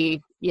is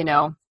the,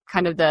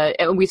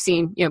 and we've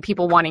seen,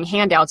 people wanting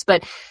handouts,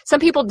 but some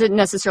people didn't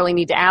necessarily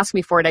need to ask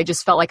me for it. I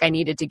just felt like I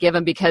needed to give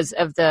them because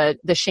of the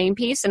shame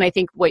piece. And I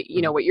think what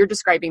you're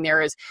describing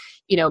there is,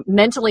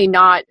 mentally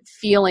not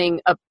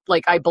feeling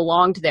like I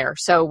belonged there.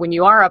 So when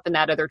you are up in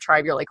that other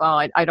tribe, you're like,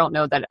 well, I don't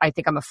know that I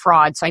think I'm a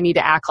fraud. So I need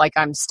to act like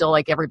I'm still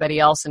like everybody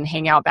else and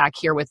hang out back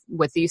here with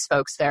these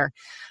folks there.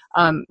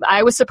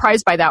 I was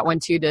surprised by that one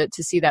too,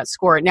 to see that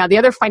score. Now, the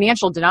other,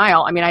 financial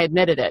denial, I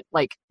admitted it,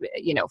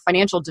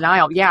 financial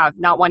denial. Yeah.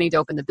 Not wanting to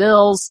open the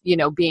bills,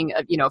 being,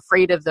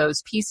 afraid of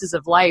those pieces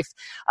of life.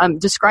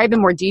 Describe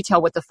in more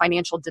detail what the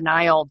financial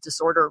denial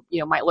disorder,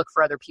 might look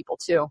for other people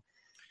too.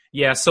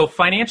 Yeah. So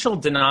financial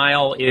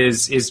denial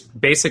is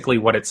basically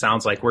what it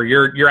sounds like, where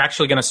you're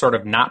actually going to sort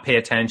of not pay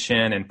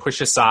attention and push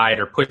aside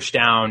or push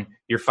down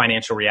your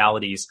financial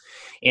realities.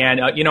 And,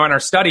 in our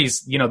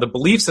studies, the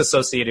beliefs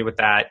associated with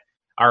that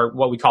are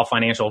what we call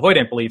financial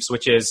avoidant beliefs,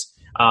 which is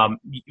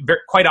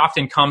quite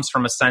often comes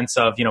from a sense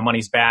of,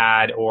 money's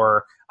bad,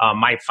 or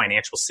my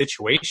financial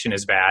situation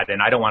is bad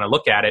and I don't want to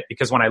look at it,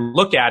 because when I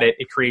look at it,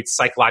 it creates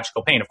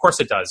psychological pain. Of course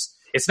it does.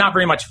 It's not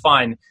very much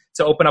fun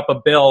to open up a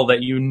bill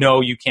that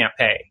you can't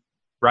pay,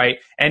 right?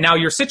 And now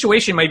your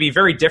situation might be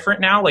very different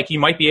now. Like you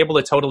might be able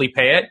to totally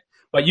pay it,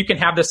 but you can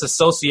have this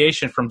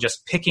association from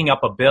just picking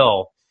up a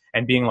bill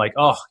and being like,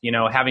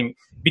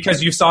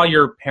 because you saw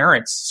your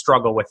parents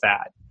struggle with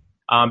that.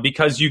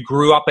 Because you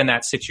grew up in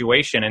that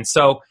situation. And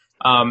so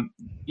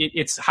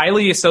it's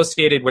highly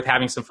associated with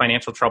having some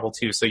financial trouble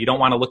too. So you don't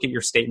want to look at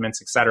your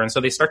statements, et cetera. And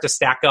so they start to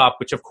stack up,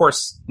 which of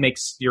course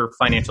makes your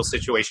financial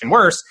situation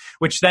worse,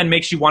 which then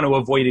makes you want to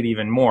avoid it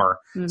even more.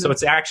 Mm-hmm. So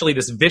it's actually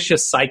this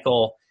vicious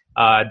cycle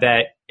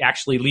that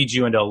actually leads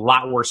you into a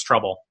lot worse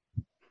trouble.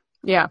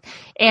 Yeah.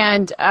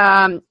 And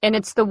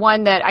it's the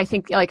one that I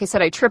think, like I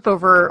said, I trip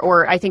over,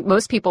 or I think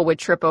most people would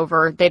trip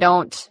over. They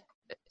don't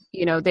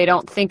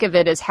think of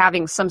it as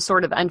having some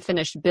sort of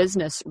unfinished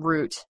business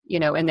route,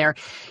 in there.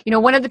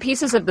 One of the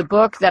pieces of the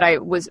book that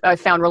I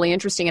found really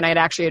interesting, and I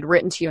had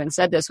written to you and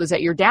said this, was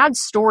that your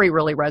dad's story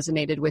really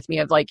resonated with me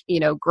of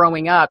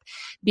growing up,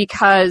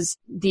 because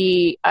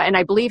and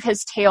I believe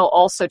his tale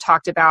also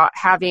talked about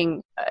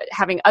having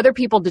other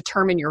people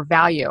determine your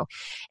value.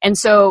 And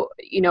so,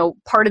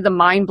 part of the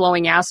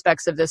mind-blowing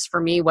aspects of this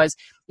for me was,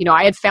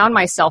 I had found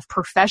myself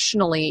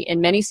professionally in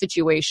many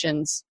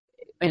situations,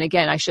 and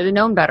again, I should have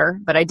known better,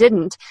 but I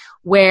didn't,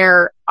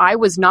 where I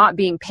was not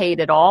being paid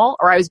at all,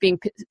 or I was being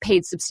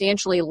paid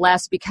substantially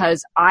less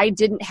because I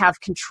didn't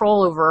have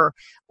control over,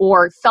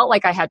 or felt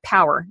like I had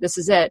power, this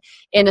is it,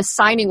 in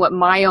assigning what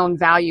my own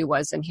value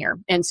was in here.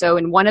 And so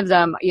in one of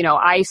them,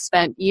 I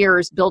spent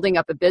years building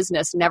up a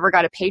business, never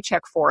got a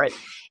paycheck for it.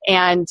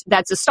 And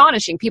that's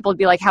astonishing. People would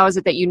be like, how is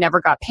it that you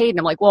never got paid? And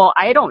I'm like, well,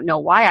 I don't know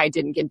why I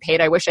didn't get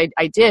paid. I wish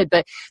I did,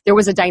 but there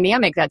was a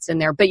dynamic that's in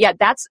there. But yet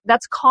that's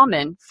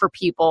common for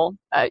people,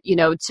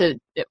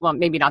 well,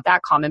 maybe not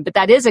that common, but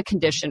that is a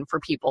condition for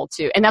people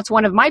to, and that's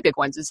one of my big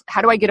ones, is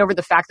how do I get over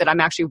the fact that I'm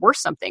actually worth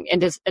something,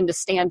 and to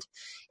stand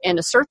and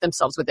assert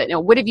themselves with it.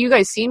 What have you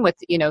guys seen with,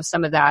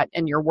 some of that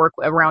in your work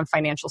around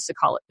financial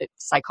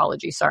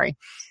psychology? Sorry.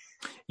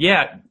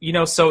 Yeah.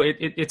 So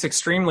it's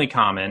extremely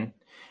common,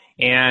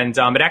 and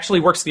it actually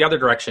works the other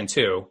direction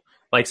too.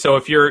 Like, so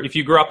if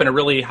you grew up in a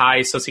really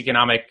high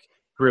socioeconomic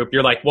group,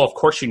 you're like, well, of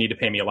course you need to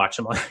pay me a lot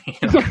of money,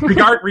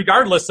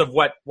 regardless of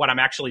what I'm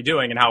actually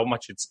doing and how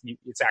much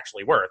it's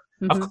actually worth.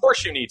 Mm-hmm. Of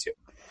course you need to.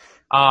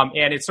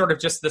 And it's sort of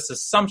just this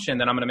assumption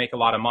that I'm going to make a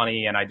lot of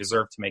money and I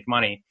deserve to make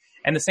money.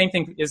 And the same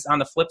thing is on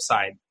the flip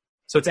side.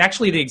 So it's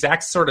actually the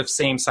exact sort of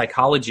same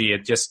psychology.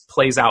 It just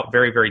plays out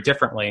very, very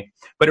differently.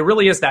 But it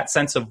really is that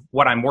sense of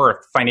what I'm worth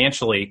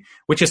financially,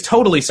 which is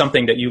totally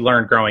something that you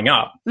learned growing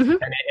up, mm-hmm.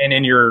 and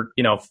in your,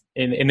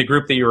 in the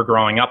group that you were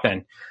growing up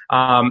in.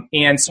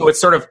 And so it's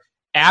sort of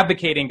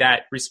advocating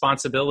that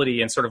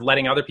responsibility and sort of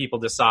letting other people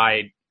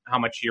decide how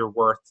much you're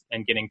worth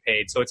and getting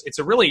paid. So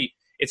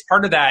it's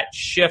part of that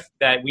shift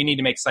that we need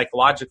to make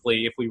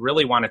psychologically if we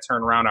really want to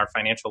turn around our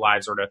financial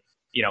lives, or to,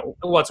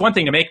 well, it's one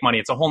thing to make money.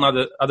 It's a whole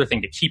other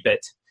thing to keep it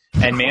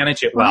and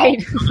manage it well.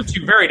 Right. Those are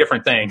two very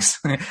different things.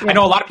 Yeah. I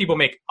know a lot of people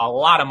make a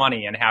lot of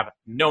money and have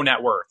no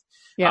net worth.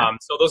 Yeah.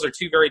 So those are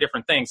two very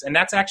different things. And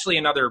that's actually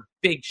another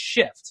big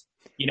shift.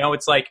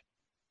 It's like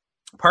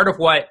part of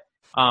what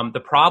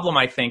the problem,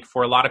 I think,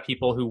 for a lot of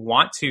people who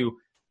want to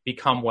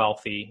become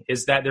wealthy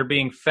is that they're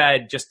being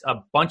fed just a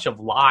bunch of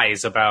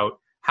lies about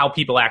how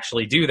people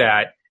actually do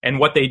that and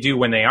what they do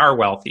when they are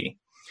wealthy.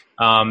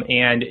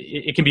 And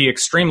it can be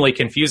extremely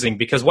confusing,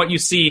 because what you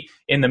see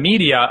in the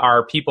media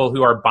are people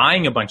who are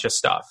buying a bunch of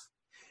stuff.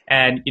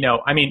 And,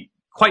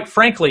 quite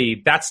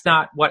frankly, that's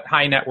not what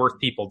high net worth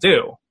people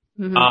do.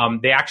 Mm-hmm.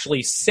 They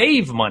actually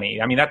save money.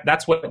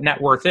 That's what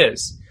net worth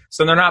is.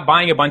 So they're not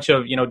buying a bunch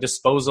of,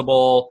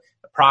 disposable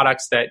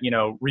products that,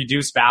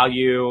 reduce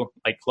value,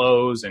 like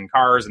clothes and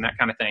cars and that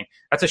kind of thing.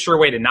 That's a sure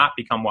way to not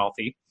become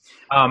wealthy.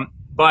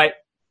 But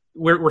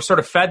we're sort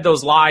of fed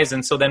those lies.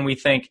 And so then we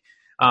think,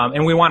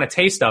 and we want a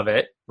taste of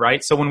it,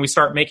 right? So when we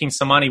start making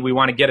some money, we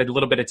want to get a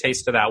little bit of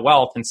taste of that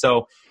wealth. And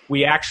so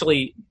we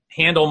actually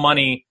handle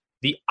money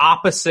the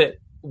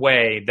opposite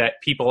way that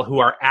people who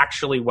are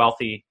actually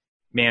wealthy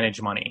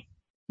manage money.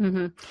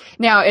 Mm-hmm.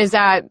 Now, is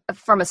that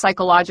from a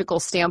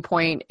psychological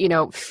standpoint,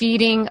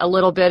 feeding a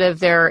little bit of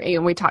their,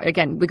 we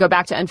go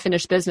back to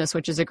unfinished business,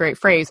 which is a great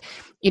phrase,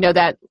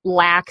 that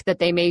lack that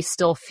they may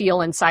still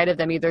feel inside of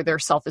them, either their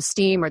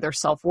self-esteem or their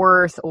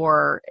self-worth,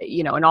 or,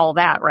 and all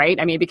that, right?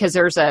 Because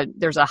there's a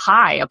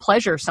high, a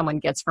pleasure someone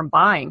gets from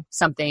buying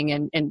something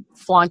and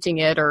flaunting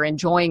it or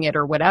enjoying it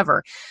or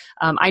whatever.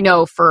 I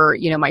know for,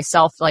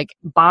 myself, like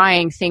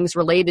buying things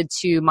related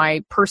to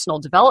my personal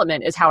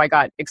development is how I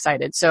got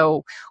excited.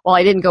 So while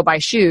I didn't go buy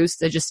shoes,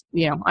 they just,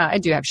 I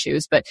do have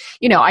shoes, but,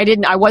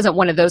 I wasn't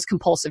one of those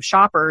compulsive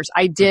shoppers.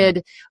 I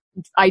did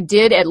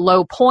at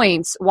low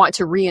points want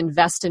to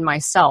reinvest in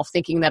myself,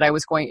 thinking that it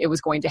was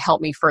going to help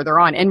me further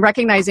on, and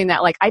recognizing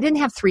that I didn't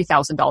have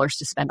 $3,000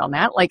 to spend on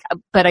that,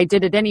 but I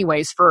did it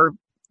anyways for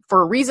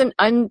a reason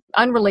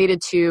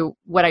unrelated to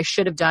what I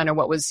should have done or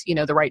what was,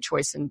 the right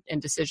choice and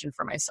decision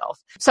for myself.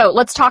 So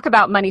let's talk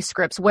about money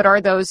scripts. What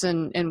are those,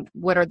 and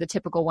what are the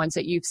typical ones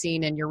that you've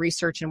seen in your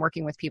research and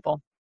working with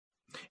people?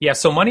 Yeah,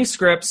 so money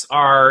scripts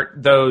are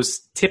those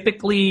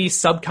typically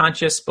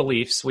subconscious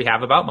beliefs we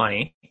have about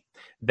money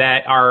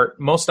that are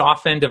most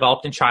often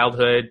developed in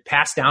childhood,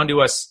 passed down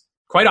to us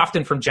quite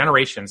often from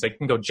generations. They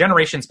can go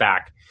generations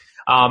back.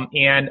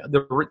 And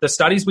the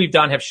studies we've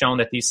done have shown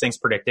that these things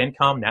predict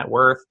income, net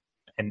worth,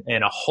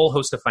 and a whole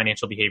host of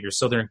financial behaviors.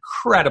 So they're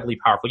incredibly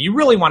powerful. You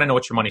really want to know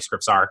what your money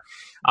scripts are.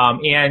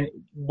 And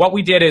what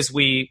we did is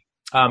we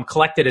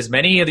collected as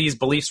many of these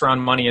beliefs around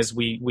money as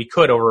we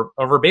could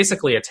over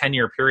basically a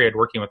 10-year period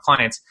working with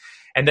clients.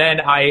 And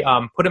then I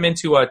put them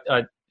into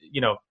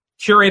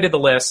curated the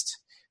list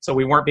so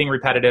we weren't being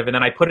repetitive. And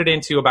then I put it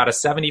into about a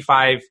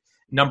 75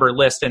 number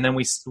list, and then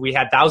we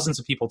had thousands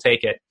of people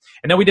take it.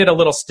 And then we did a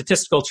little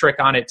statistical trick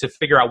on it to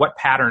figure out what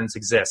patterns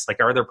exist. Like,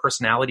 are there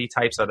personality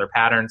types? Are there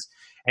patterns?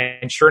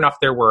 And sure enough,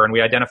 there were. And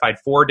we identified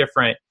 4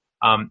 different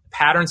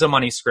patterns of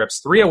money scripts,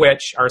 3 of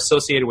which are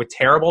associated with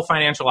terrible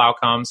financial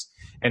outcomes,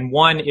 and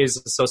 1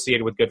 is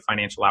associated with good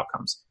financial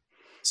outcomes.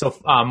 So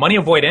money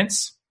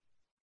avoidance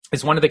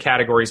is one of the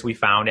categories we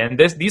found. And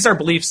these are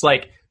beliefs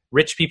like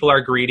rich people are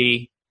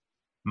greedy,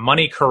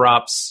 money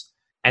corrupts,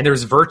 and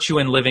there's virtue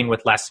in living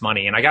with less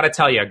money. And I got to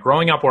tell you,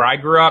 growing up where I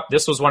grew up,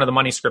 this was one of the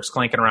money scripts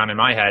clanking around in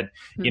my head.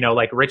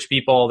 Like rich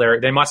people,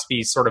 they must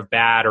be sort of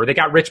bad, or they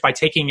got rich by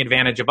taking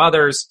advantage of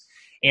others.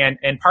 And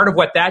part of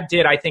what that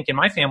did, I think, in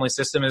my family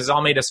system is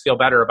all made us feel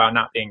better about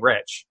not being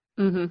rich.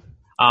 Mm-hmm.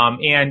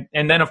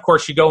 And then, of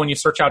course, you go and you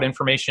search out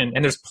information,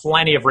 and there's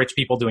plenty of rich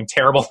people doing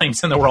terrible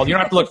things in the world. You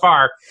don't have to look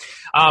far.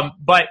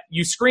 But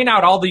you screen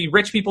out all the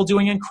rich people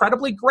doing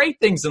incredibly great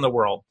things in the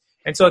world.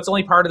 And so it's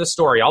only part of the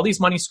story. All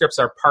these money scripts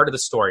are part of the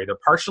story. They're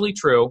partially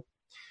true,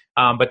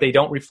 but they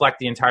don't reflect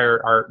the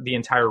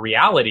entire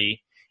reality,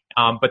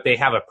 but they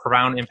have a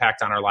profound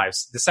impact on our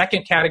lives. The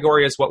second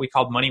category is what we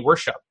call money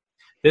worship.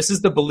 This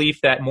is the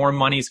belief that more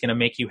money is going to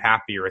make you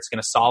happier. It's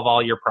going to solve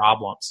all your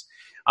problems.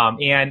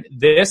 And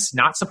this,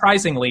 not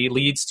surprisingly,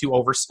 leads to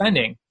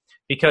overspending,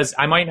 because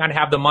I might not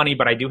have the money,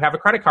 but I do have a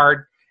credit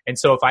card. And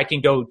so if I can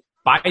go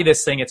buy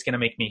this thing, it's going to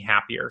make me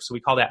happier. So we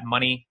call that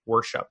money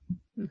worship.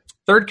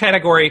 Third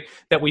category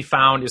that we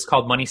found is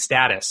called money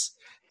status.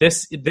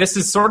 This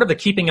is sort of the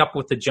keeping up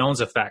with the Jones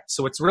effect.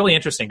 So it's really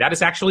interesting. That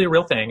is actually a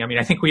real thing. I mean,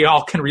 I think we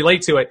all can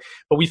relate to it,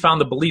 but we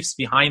found the beliefs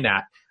behind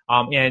that.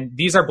 And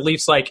these are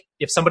beliefs like,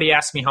 if somebody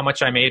asked me how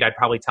much I made, I'd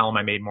probably tell them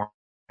I made more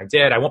than I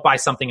did. I won't buy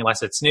something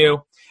unless it's new.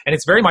 And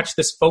it's very much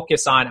this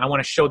focus on, I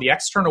want to show the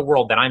external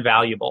world that I'm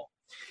valuable.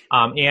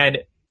 And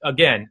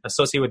again,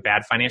 associated with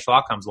bad financial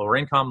outcomes, lower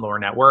income, lower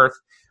net worth,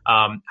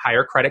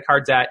 higher credit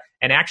card debt,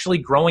 and actually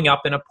growing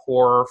up in a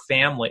poor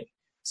family.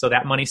 So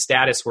that money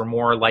status, we're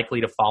more likely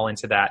to fall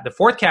into that. The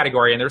fourth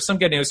category, and there's some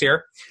good news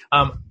here,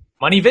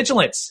 money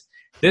vigilance.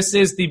 This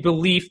is the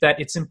belief that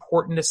it's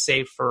important to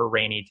save for a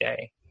rainy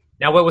day.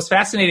 Now, what was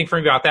fascinating for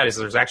me about that is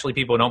there's actually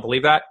people who don't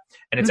believe that,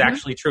 and it's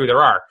actually true.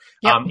 There are.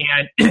 Yep.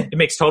 And it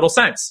makes total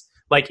sense.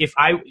 Like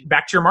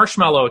back to your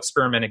marshmallow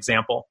experiment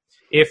example,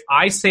 if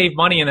I save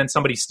money and then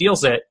somebody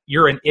steals it,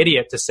 you're an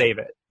idiot to save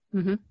it.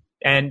 Mm-hmm.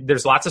 And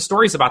there's lots of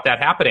stories about that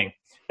happening.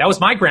 That was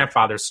my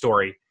grandfather's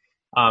story.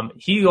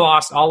 He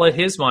lost all of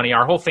his money,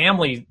 our whole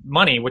family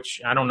money,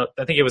 which I don't know,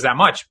 I think it was that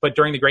much, but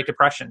during the Great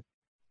Depression.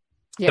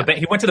 Yeah.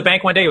 He went to the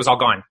bank one day, it was all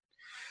gone.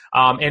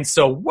 And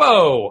so,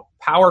 whoa,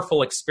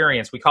 powerful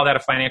experience. We call that a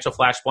financial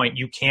flashpoint.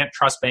 You can't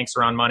trust banks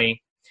around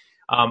money.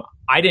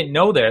 I didn't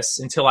know this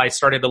until I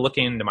started to look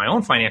into my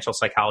own financial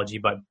psychology,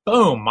 but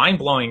boom,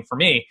 mind-blowing for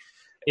me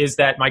is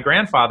that my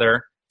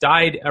grandfather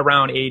died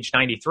around age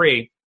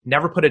 93,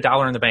 never put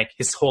 $1 in the bank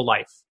his whole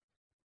life.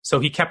 So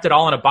he kept it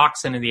all in a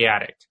box and in the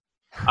attic,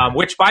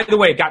 which, by the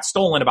way, got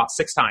stolen about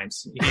 6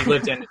 times. He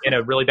lived in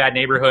a really bad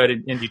neighborhood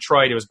in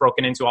Detroit. It was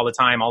broken into all the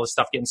time, all the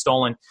stuff getting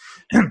stolen.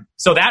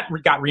 So that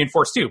got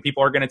reinforced too.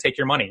 People are going to take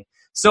your money.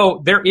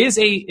 So there is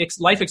a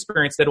life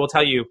experience that will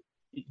tell you,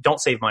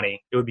 don't save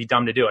money. It would be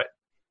dumb to do it.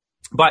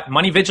 But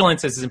money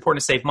vigilance is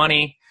important to save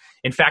money.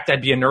 In fact,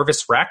 I'd be a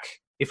nervous wreck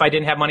if I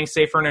didn't have money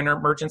saved for an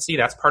emergency.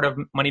 That's part of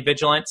money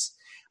vigilance.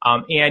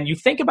 And you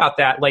think about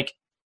that, like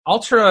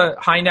ultra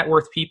high net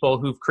worth people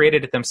who've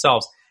created it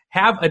themselves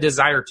have a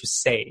desire to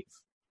save,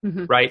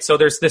 right? So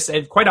there's this,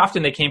 and quite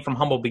often they came from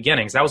humble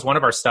beginnings. That was one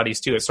of our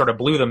studies too. It sort of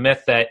blew the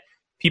myth that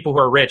people who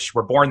are rich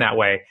were born that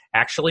way.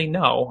 Actually,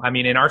 no. I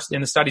mean,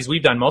 in the studies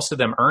we've done, most of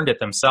them earned it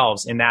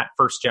themselves in that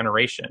first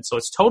generation. So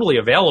it's totally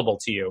available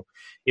to you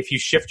if you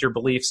shift your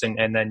beliefs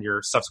and then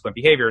your subsequent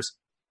behaviors.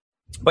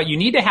 But you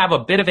need to have a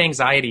bit of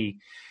anxiety,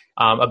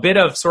 a bit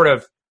of sort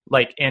of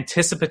like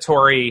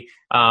anticipatory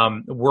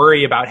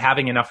worry about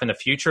having enough in the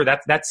future.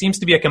 That seems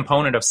to be a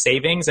component of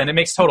savings, and it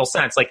makes total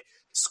sense. Like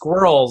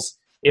squirrels,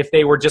 if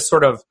they were just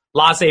sort of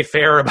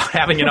laissez-faire about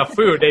having enough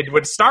food, they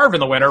would starve in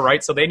the winter,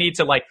 right? So they need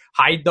to like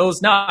hide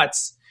those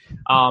nuts.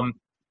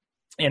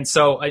 And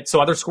so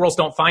other squirrels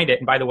don't find it.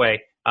 And by the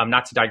way,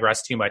 not to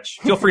digress too much,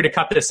 feel free to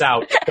cut this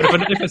out.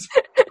 But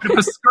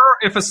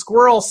if a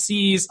squirrel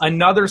sees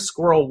another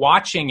squirrel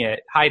watching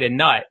it hide a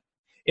nut,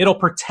 it'll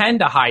pretend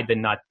to hide the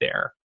nut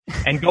there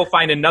and go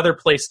find another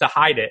place to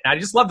hide it. And I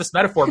just love this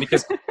metaphor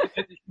because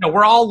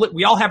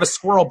we all have a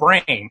squirrel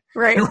brain,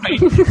 right?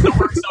 So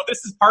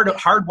this is part of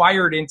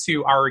hardwired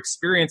into our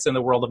experience in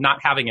the world of not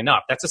having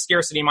enough. That's a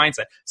scarcity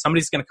mindset.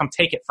 Somebody's going to come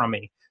take it from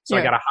me, so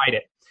I got to hide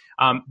it.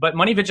 But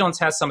money vigilance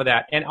has some of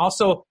that, and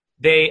also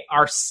they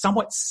are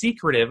somewhat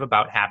secretive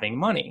about having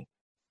money.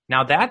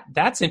 Now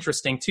that's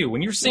interesting too.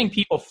 When you're seeing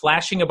people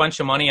flashing a bunch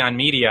of money on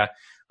media,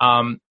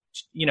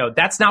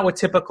 That's not what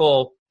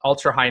typical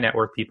ultra high net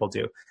worth people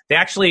do. They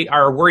actually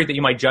are worried that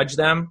you might judge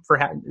them for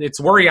it's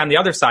worry on the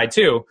other side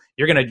too.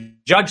 You're going to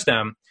judge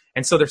them.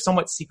 And so they're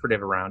somewhat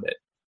secretive around it.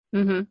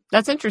 Mm-hmm.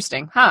 That's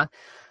interesting. Huh?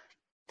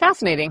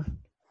 Fascinating.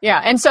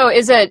 Yeah. And so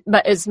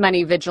is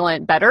money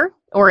vigilant better,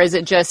 or is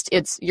it just,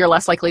 you're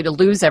less likely to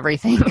lose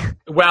everything?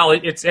 Well,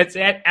 it's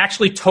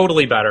actually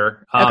totally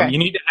better. Okay. You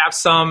need to have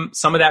some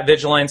of that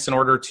vigilance in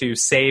order to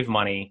save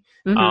money,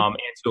 and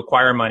to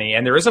acquire money.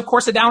 And there is, of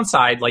course, a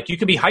downside. Like, you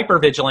can be hyper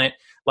vigilant,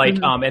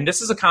 and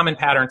this is a common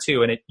pattern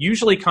too. And it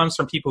usually comes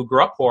from people who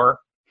grew up poor,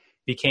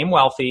 became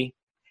wealthy,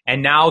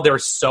 and now they're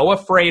so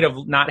afraid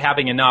of not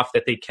having enough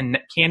that they can't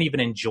even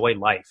enjoy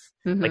life.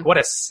 Mm-hmm. Like, what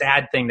a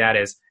sad thing that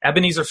is.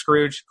 Ebenezer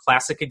Scrooge,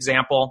 classic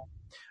example.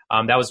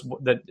 That was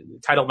the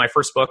title of my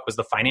first book, was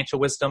The Financial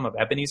Wisdom of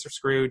Ebenezer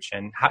Scrooge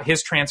and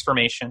his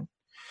transformation.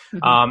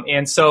 Mm-hmm.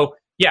 And so,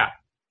 yeah,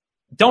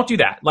 don't do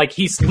that. Like,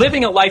 he's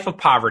living a life of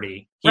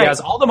poverty. He Right.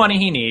 has all the money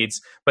he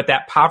needs, but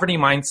that poverty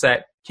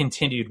mindset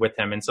continued with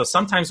him. And so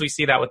sometimes we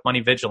see that with money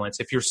vigilance.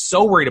 If you're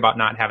so worried about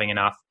not having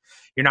enough,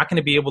 you're not going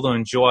to be able to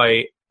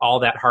enjoy all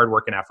that hard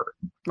work and effort.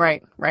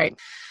 Right. Right.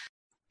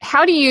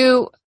 How do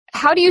you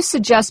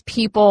suggest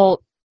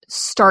people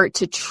start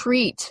to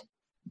treat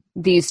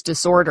these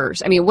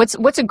disorders? I mean,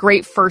 what's a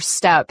great first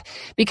step?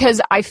 Because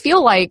I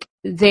feel like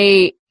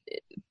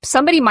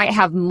somebody might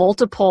have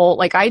multiple,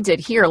 like I did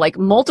here, like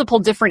multiple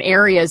different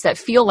areas that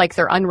feel like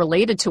they're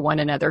unrelated to one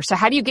another. So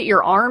how do you get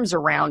your arms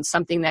around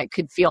something that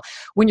could feel,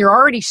 when you're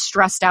already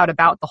stressed out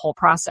about the whole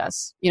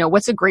process?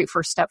 What's a great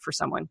first step for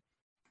someone?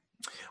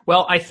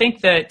 Well, I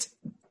think that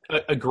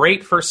a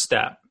great first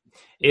step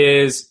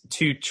is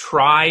to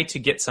try to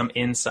get some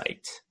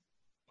insight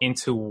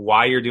into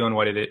why you're doing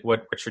what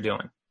you're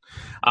doing.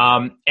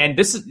 And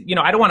this is,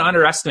 I don't want to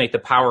underestimate the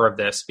power of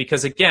this,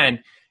 because again,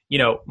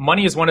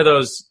 money is one of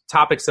those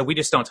topics that we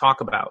just don't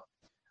talk about.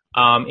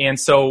 And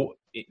so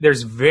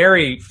there's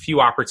very few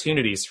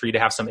opportunities for you to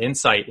have some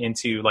insight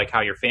into like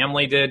how your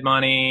family did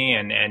money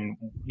and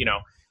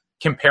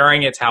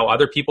comparing it to how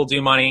other people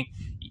do money.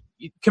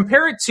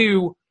 Compare it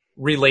to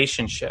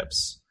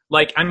relationships.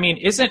 Like, I mean,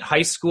 isn't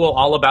high school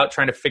all about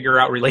trying to figure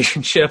out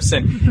relationships?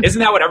 And isn't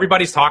that what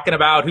everybody's talking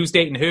about? Who's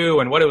dating who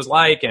and what it was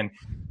like? And,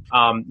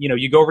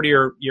 you go over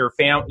to your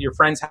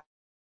friends' house,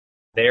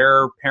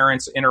 their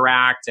parents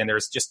interact, and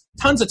there's just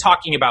tons of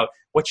talking about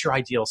what's your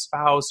ideal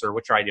spouse or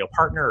what's your ideal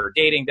partner or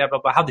dating, blah, blah,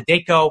 blah. How'd the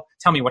date go?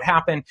 Tell me what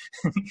happened.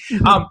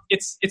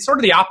 It's sort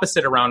of the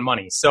opposite around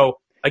money. So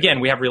again,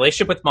 we have a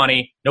relationship with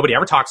money. Nobody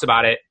ever talks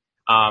about it.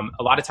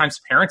 A lot of times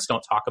parents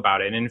don't talk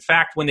about it. And in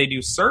fact, when they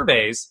do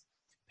surveys,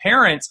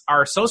 parents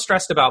are so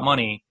stressed about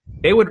money,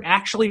 they would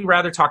actually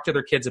rather talk to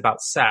their kids about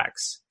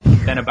sex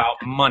than about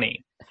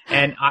money.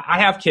 And I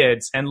have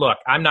kids, and look,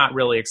 I'm not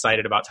really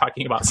excited about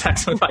talking about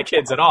sex with my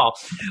kids at all.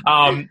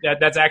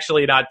 That's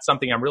actually not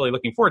something I'm really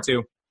looking forward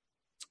to.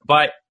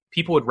 But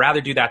people would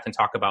rather do that than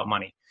talk about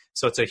money.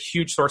 So it's a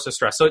huge source of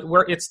stress.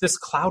 So it's this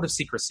cloud of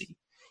secrecy.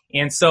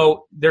 And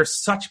so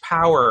there's such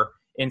power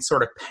in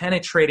sort of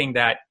penetrating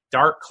that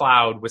dark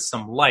cloud with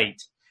some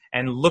light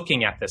and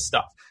looking at this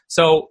stuff.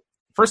 So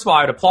first of all,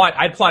 I'd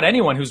applaud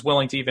anyone who's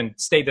willing to even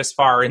stay this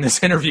far in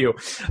this interview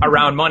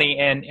around money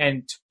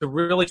and to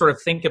really sort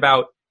of think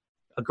about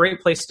a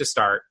great place to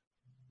start.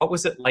 What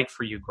was it like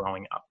for you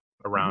growing up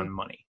around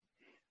money?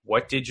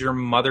 What did your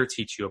mother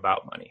teach you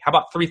about money? How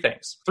about 3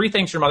 things? 3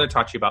 things your mother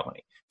taught you about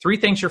money. 3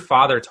 things your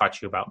father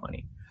taught you about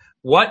money.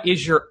 What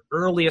is your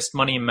earliest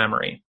money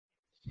memory?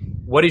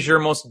 What is your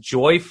most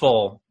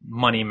joyful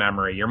money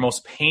memory? Your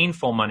most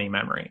painful money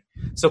memory?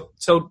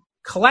 So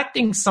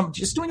collecting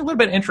just doing a little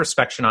bit of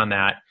introspection on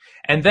that.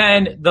 And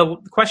then the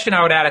question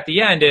I would add at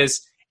the end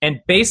is,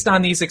 and based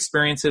on these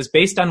experiences,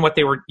 based on what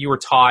you were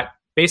taught,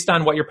 based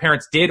on what your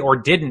parents did or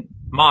didn't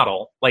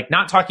model, like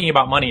not talking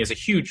about money is a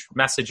huge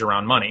message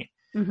around money.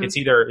 Mm-hmm. It's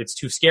either it's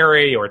too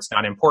scary or it's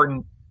not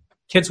important.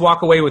 Kids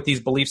walk away with these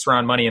beliefs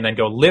around money and then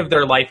go live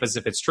their life as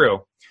if it's true.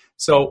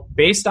 So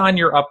based on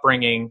your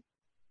upbringing,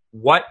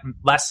 what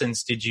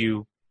lessons did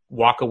you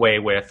walk away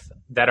with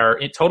that are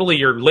totally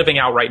you're living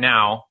out right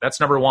now? That's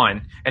number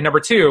 1. And number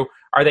 2,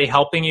 are they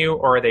helping you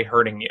or are they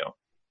hurting you?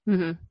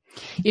 Mm-hmm.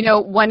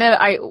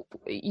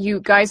 You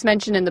guys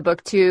mentioned in the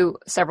book too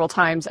several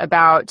times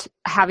about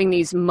having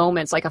these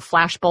moments, like a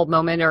flashbulb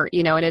moment, or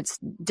and it's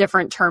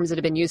different terms that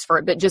have been used for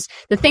it, but just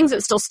the things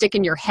that still stick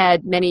in your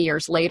head many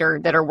years later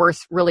that are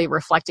worth really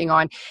reflecting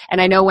on. And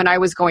I know when I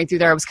was going through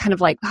there, I was kind of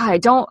like, I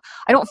don't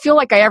feel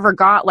like I ever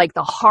got like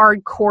the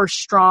hardcore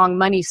strong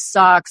money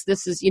sucks.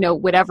 This is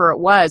whatever it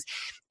was.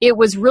 It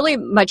was really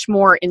much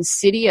more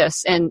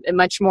insidious and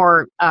much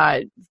more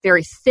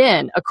very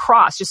thin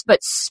across,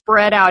 but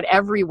spread out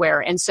everywhere.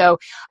 And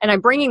I'm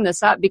bringing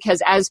this up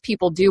because as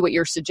people do what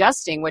you're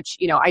suggesting, which,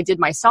 I did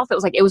myself,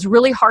 it was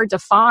really hard to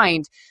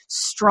find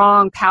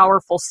strong,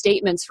 powerful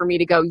statements for me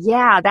to go,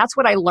 yeah, that's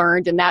what I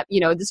learned. And that,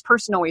 this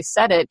person always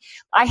said it.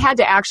 I had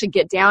to actually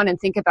get down and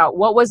think about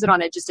what was it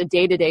on just a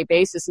day-to-day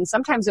basis. And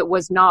sometimes it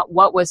was not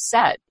what was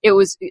said. It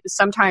was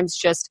sometimes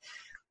just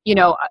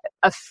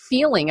a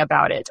feeling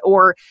about it,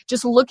 or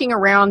just looking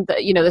around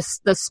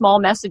the small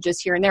messages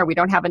here and there. We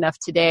don't have enough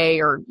today,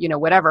 or,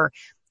 whatever.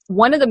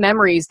 One of the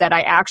memories that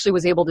I actually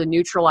was able to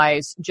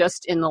neutralize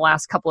just in the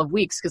last couple of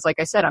weeks, because like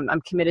I said,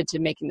 I'm committed to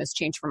making this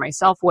change for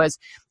myself, was,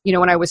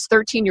 when I was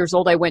 13 years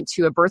old, I went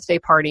to a birthday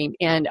party.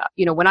 And,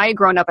 when I had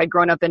grown up, I'd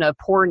grown up in a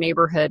poor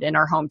neighborhood in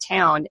our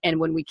hometown. And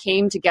when we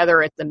came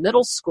together at the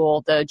middle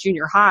school, the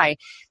junior high,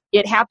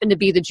 it happened to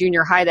be the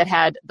junior high that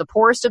had the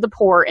poorest of the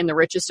poor and the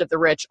richest of the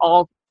rich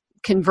all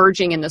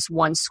converging in this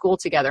one school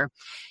together.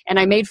 And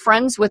I made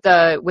friends with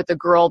a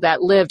girl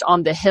that lived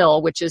on the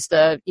hill, which is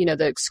the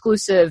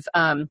exclusive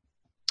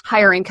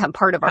higher income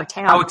part of our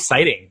town. How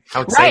exciting.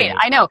 Right,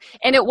 I know.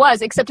 And it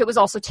was, except it was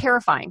also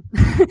terrifying.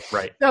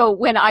 Right. So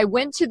when I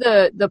went to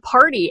the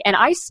party, and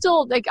I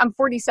still, I'm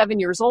 47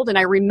 years old, and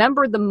I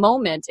remember the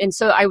moment. And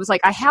so I was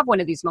like, I have one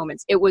of these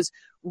moments. It was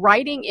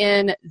riding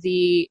in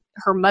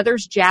her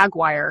mother's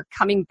Jaguar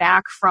coming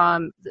back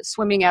from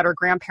swimming at her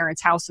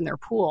grandparents' house in their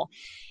pool.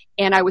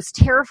 And I was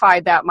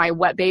terrified that my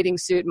wet bathing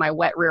suit and my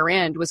wet rear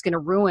end was going to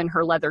ruin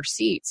her leather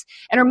seats.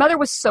 And her mother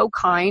was so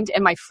kind,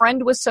 and my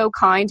friend was so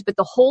kind, but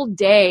the whole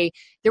day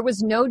there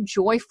was no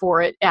joy for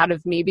it out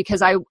of me,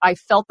 because I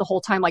felt the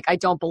whole time like I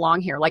don't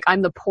belong here. Like,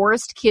 I'm the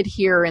poorest kid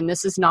here, and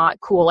this is not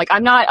cool. Like,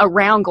 I'm not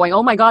around going,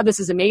 oh my God, this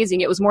is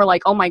amazing. It was more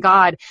like, oh my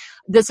God,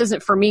 this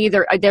isn't for me.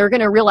 They're going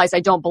to realize I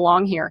don't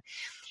belong here.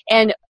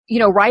 And,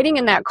 riding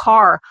in that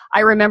car, I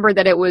remember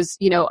that it was,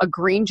 a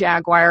green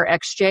Jaguar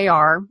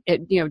XJR,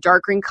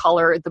 dark green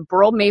color, the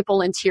burl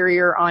maple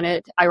interior on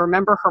it. I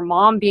remember her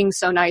mom being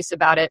so nice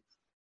about it.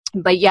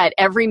 But yet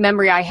every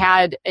memory I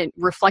had,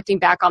 reflecting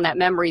back on that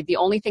memory, the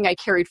only thing I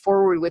carried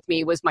forward with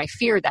me was my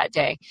fear that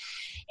day.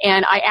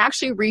 And I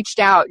actually reached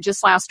out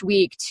just last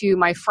week to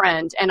my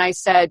friend, and I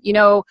said,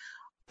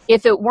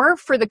 if it weren't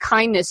for the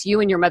kindness you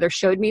and your mother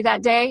showed me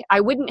that day,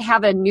 I wouldn't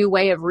have a new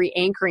way of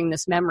re-anchoring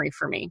this memory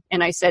for me.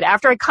 And I said,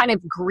 after I kind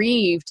of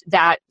grieved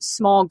that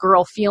small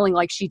girl feeling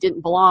like she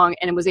didn't belong,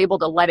 and was able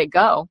to let it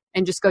go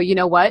and just go, you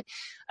know what,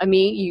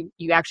 Ami,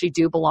 you actually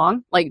do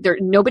belong. Like,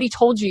 nobody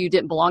told you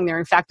didn't belong there.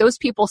 In fact, those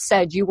people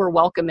said you were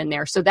welcome in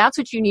there. So that's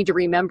what you need to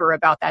remember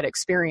about that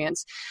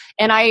experience.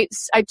 And I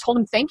told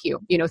him, thank you,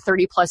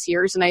 30 plus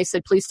years. And I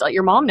said, please let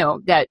your mom know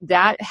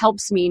that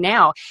helps me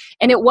now.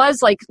 And it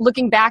was like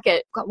looking back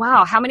at,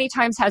 wow, how many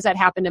times has that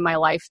happened in my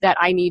life that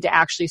I need to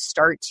actually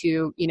start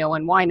to,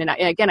 unwind. And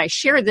again, I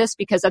share this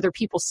because other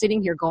people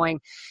sitting here going,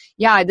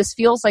 yeah, this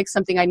feels like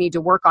something I need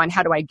to work on.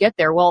 How do I get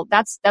there? Well,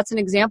 that's an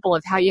example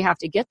of how you have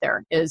to get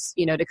there, is,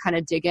 to kind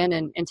of dig in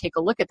and take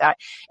a look at that.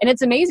 And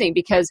it's amazing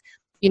because,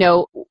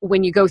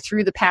 when you go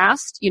through the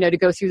past, to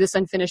go through this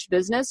unfinished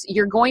business,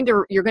 you're going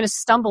to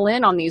stumble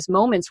in on these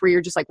moments where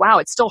you're just like, wow,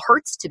 it still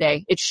hurts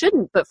today. It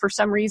shouldn't, but for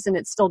some reason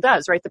it still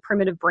does, right? The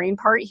primitive brain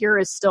part here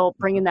is still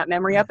bringing that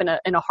memory up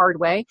in a hard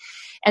way.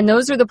 And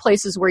those are the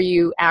places where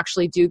you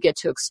actually do get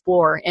to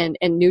explore and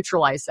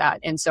neutralize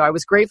that. And so I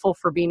was grateful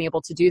for being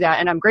able to do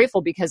that. And I'm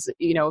grateful because,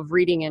 of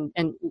reading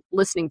and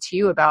listening to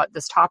you about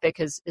this topic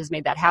has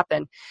made that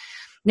happen.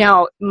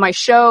 Now, my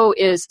show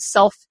is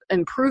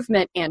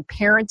self-improvement and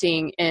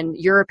parenting, and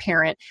you're a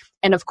parent.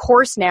 And of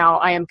course, now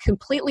I am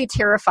completely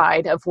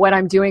terrified of what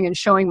I'm doing and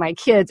showing my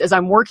kids as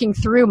I'm working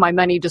through my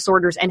money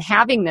disorders and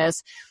having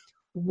this.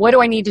 What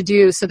do I need to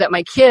do so that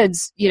my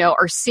kids,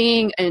 are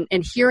seeing and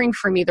hearing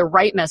from me the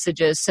right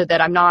messages, so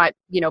that I'm not,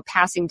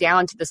 passing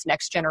down to this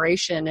next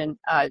generation and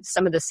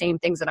some of the same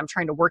things that I'm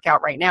trying to work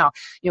out right now?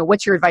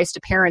 What's your advice to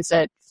parents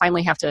that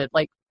finally have to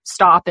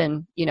stop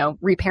and,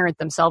 reparent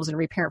themselves and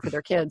reparent for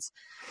their kids?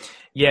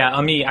 Yeah,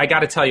 Ami, I got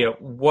to tell you,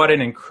 what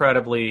an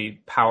incredibly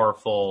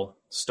powerful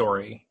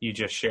story you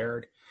just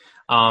shared.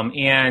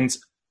 And,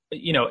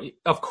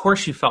 of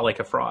course you felt like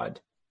a fraud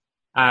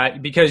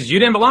because you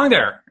didn't belong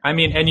there. I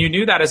mean, and you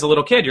knew that as a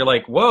little kid. You're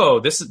like, whoa,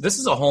 this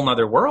is a whole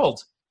nother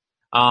world.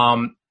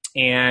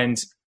 And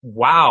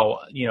wow,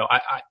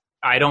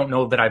 I don't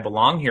know that I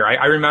belong here.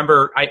 I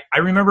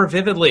remember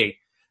vividly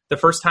the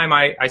first time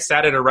I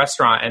sat at a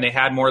restaurant and they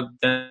had more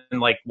than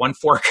one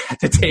fork at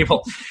the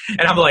table.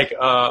 And I'm like,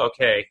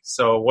 okay,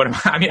 so what am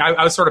I? I mean,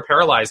 I was sort of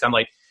paralyzed. I'm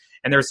like,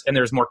 and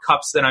there's more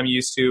cups than I'm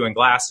used to and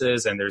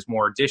glasses, and there's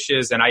more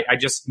dishes. And I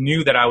just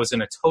knew that I was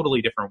in a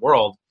totally different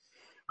world.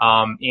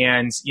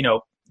 And,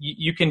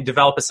 you can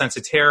develop a sense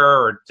of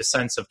terror or a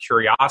sense of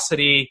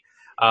curiosity,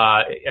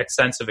 a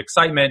sense of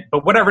excitement,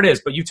 but whatever it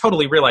is, but you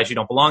totally realize you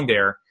don't belong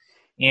there.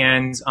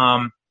 And,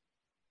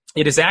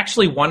 it is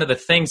actually one of the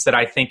things that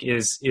I think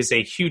is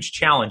a huge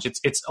challenge.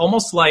 It's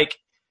almost like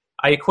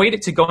I equate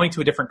it to going to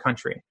a different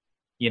country,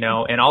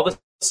 and all of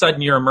a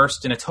sudden you're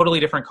immersed in a totally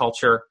different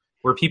culture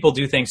where people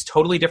do things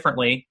totally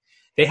differently.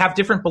 They have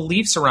different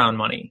beliefs around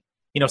money.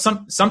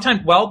 Sometimes,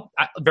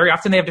 very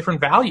often they have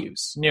different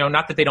values.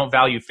 Not that they don't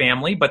value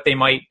family, but they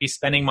might be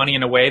spending money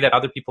in a way that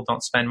other people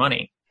don't spend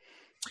money.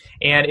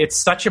 And it's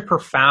such a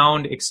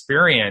profound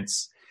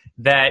experience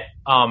that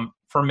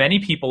for many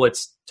people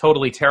it's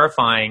totally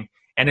terrifying.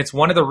 And it's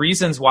one of the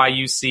reasons why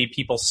you see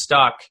people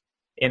stuck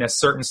in a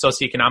certain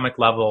socioeconomic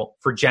level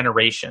for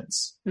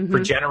generations, for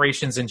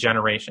generations and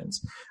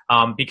generations,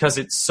 because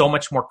it's so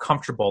much more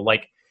comfortable.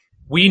 Like,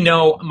 we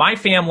know my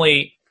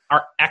family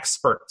are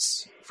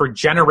experts for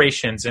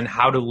generations in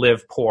how to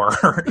live poor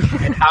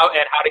and how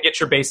to get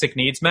your basic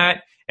needs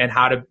met and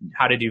how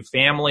to do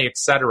family,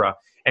 etc.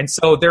 And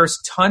so there's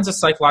tons of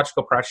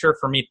psychological pressure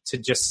for me to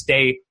just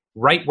stay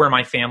right where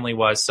my family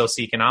was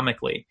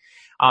socioeconomically.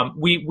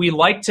 We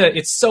like to,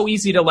 it's so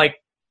easy to like,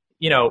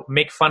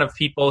 make fun of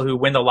people who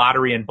win the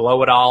lottery and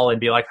blow it all and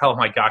be like, oh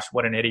my gosh,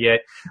 what an idiot.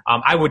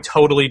 I would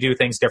totally do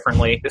things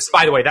differently. This,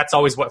 by the way, that's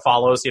always what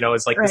follows,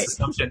 is like this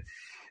assumption.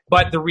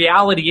 But the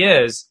reality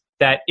is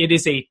that it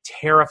is a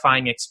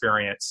terrifying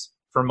experience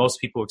for most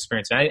people who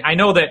experience it. I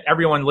know that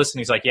everyone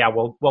listening is like, yeah,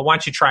 well, why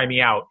don't you try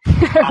me out?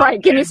 Right,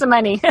 give me some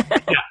money. Yeah,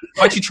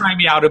 why don't you try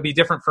me out? It'll be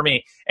different for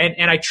me.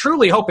 And I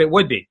truly hope it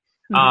would be.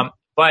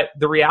 But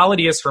the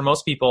reality is for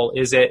most people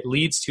is it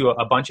leads to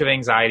a bunch of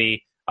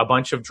anxiety, a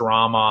bunch of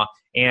drama,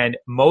 and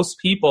most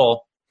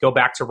people go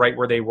back to right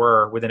where they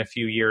were within a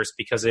few years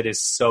because it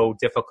is so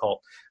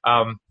difficult.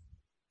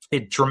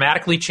 It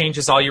dramatically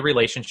changes all your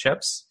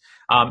relationships.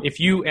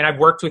 And I've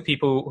worked with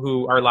people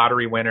who are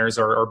lottery winners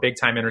or big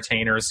time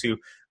entertainers who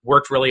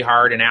worked really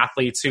hard and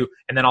athletes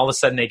and then all of a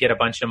sudden they get a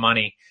bunch of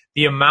money.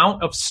 The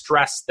amount of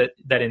stress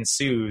that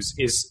ensues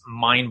is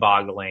mind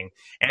boggling.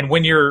 And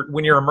when you're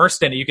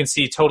immersed in it, you can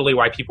see totally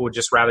why people would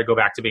just rather go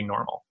back to being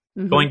normal.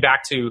 Going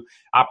back to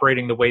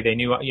operating the way they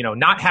knew,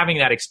 not having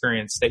that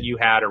experience that you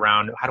had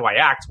around how do I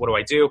act? What do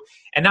I do?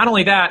 And not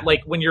only that,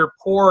 like when you're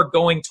poor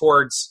going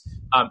towards,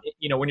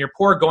 when you're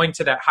poor going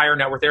to that higher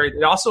net worth area,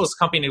 it also is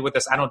accompanied with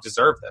this, I don't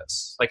deserve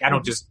this. Like, I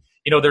don't just,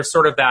 there's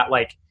sort of that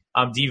like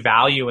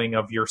devaluing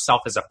of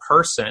yourself as a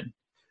person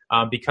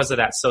because of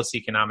that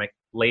socioeconomic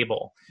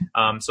label.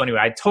 So anyway,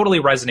 I totally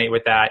resonate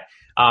with that.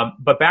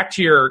 But back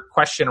to your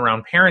question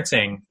around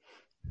parenting.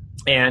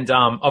 And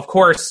of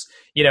course,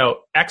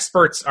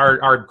 experts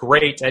are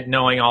great at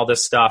knowing all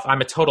this stuff. I'm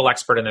a total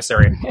expert in this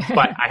area,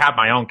 but I have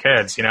my own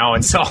kids,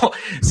 and so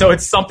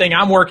it's something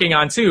I'm working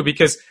on too,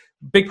 because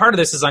big part of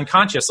this is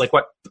unconscious, like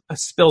what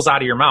spills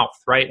out of your mouth,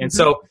 right? And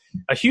so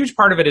a huge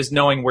part of it is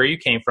knowing where you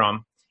came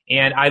from.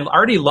 And I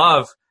already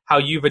love how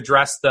you've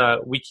addressed the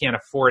we can't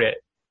afford it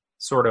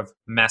sort of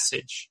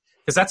message,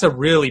 because that's a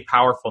really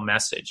powerful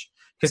message.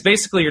 Because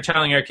basically you're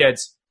telling your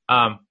kids,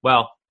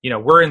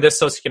 we're in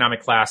this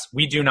socioeconomic class.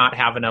 We do not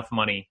have enough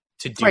money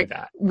to do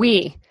that.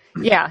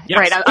 Yes,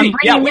 right. I'm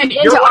bringing them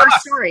into our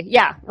story.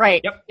 Yeah,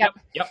 right.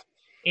 Yep.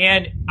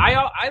 And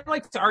I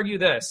like to argue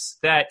this,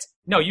 that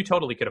no, you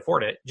totally could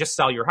afford it. Just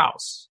sell your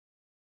house.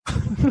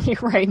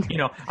 Right.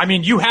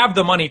 You have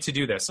the money to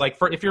do this. Like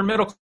if you're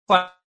middle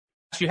class,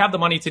 you have the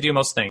money to do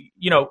most things,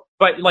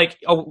 but like,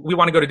 we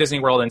want to go to Disney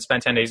World and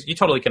spend 10 days. You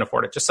totally can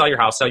afford it. Just sell your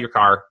house, sell your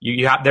car.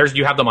 You have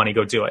the money,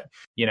 go do it,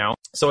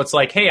 So it's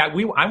like, hey, I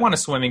want a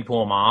swimming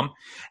pool, Mom.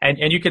 And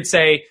you could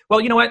say,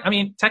 well, you know what?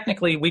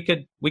 Technically we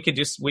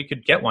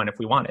could get one if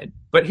we wanted,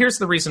 but here's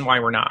the reason why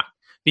we're not,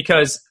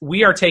 because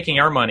we are taking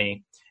our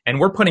money and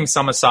we're putting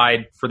some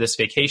aside for this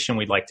vacation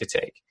we'd like to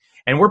take.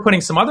 And we're putting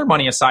some other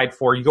money aside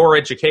for your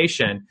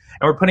education.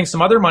 And we're putting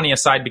some other money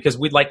aside because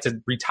we'd like to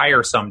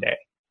retire someday.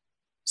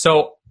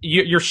 So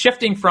you're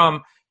shifting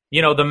from,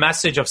 the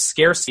message of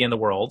scarcity in the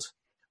world,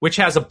 which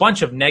has a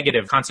bunch of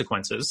negative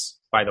consequences,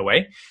 by the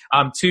way,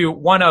 to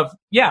one of,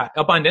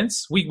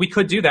 abundance. We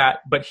could do that,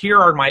 but here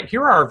are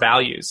our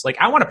values. Like,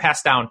 I want to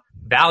pass down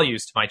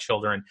values to my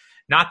children,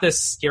 not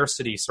this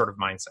scarcity sort of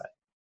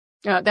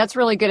mindset. That's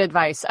really good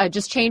advice.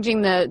 Just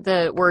changing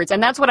the words.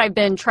 And that's what I've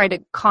been trying to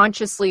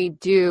consciously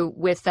do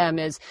with them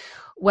is,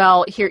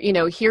 well,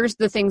 here's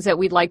the things that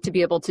we'd like to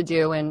be able to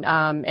do and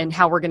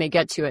how we're going to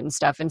get to it and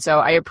stuff. And so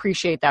I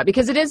appreciate that,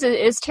 because it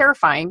is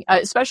terrifying,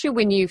 especially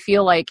when you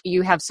feel like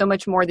you have so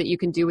much more that you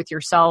can do with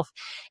yourself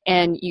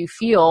and you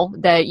feel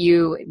that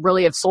you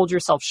really have sold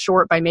yourself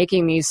short by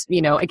making these,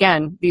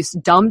 again, these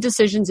dumb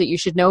decisions that you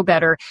should know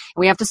better.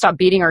 And we have to stop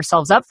beating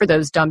ourselves up for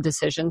those dumb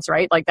decisions,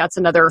 right? Like that's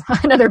another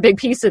big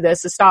piece of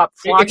this, is stop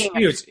flogging. It's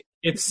huge.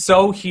 It's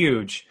so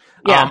huge.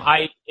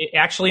 Yeah.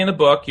 Actually in the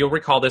book, you'll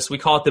recall this, we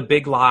call it the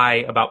big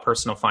lie about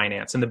personal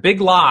finance. And the big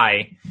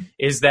lie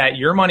is that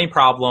your money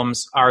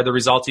problems are the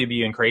result of you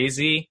being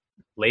crazy,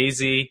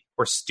 lazy,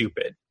 or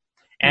stupid.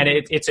 And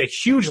it's a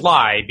huge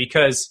lie,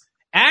 because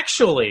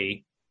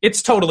actually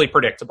it's totally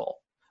predictable.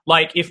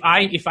 Like if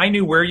I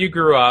knew where you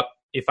grew up,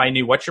 if I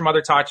knew what your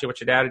mother taught you, what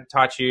your dad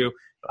taught you,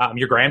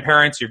 your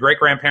grandparents, your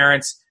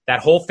great-grandparents, that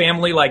whole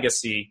family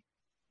legacy,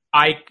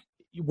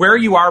 where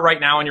you are right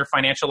now in your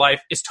financial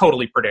life is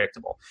totally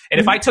predictable. And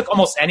if I took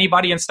almost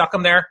anybody and stuck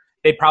them there,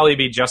 they'd probably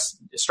be just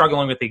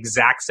struggling with the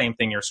exact same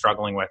thing you're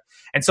struggling with.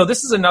 And so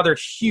this is another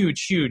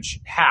huge, huge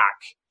hack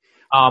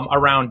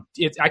around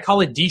it. I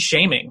call it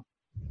de-shaming.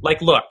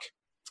 Like, look,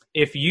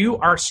 if you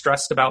are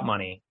stressed about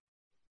money,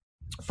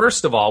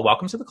 first of all,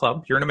 welcome to the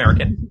club. You're an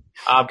American.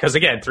 Because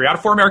again, 3 out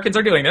of 4 Americans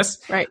are doing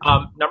this. Right.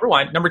 Number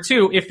one. Number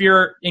two, if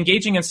you're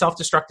engaging in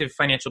self-destructive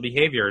financial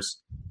behaviors,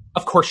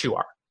 of course you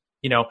are.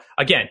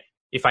 Again,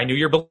 if I knew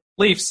your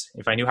beliefs,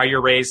 if I knew how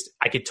you're raised,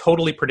 I could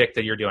totally predict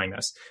that you're doing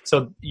this.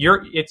 So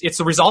it's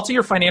a result of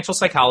your financial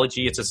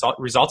psychology. It's a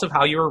result of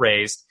how you were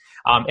raised.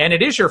 And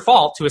it is your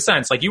fault to a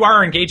sense. Like, you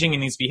are engaging in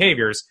these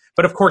behaviors,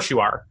 but of course you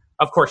are.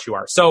 Of course you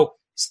are. So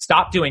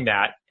stop doing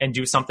that and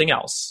do something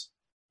else.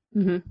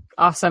 Mm-hmm.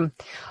 Awesome.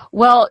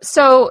 Well,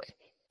 so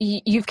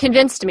you've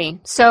convinced me.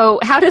 So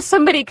how does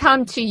somebody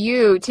come to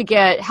you to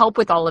get help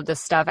with all of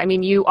this stuff? I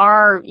mean, you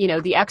are,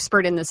 the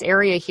expert in this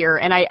area here.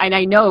 And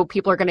I know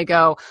people are going to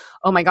go,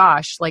 oh my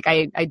gosh, like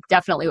I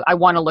definitely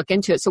want to look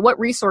into it. So what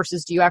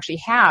resources do you actually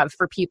have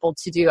for people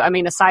to do? I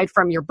mean, aside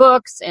from your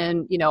books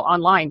and,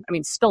 online, I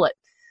mean, spill it.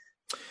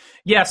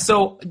 Yeah.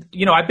 So,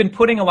 I've been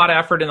putting a lot of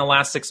effort in the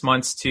last 6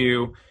 months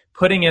to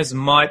putting as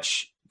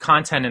much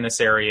content in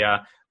this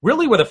area,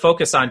 really with a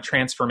focus on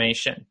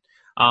transformation.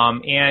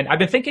 And I've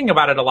been thinking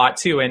about it a lot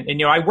too.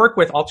 And I work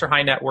with ultra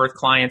high net worth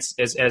clients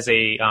as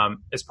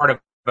part of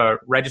a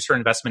registered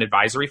investment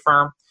advisory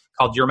firm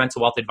called Your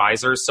Mental Wealth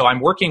Advisors. So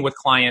I'm working with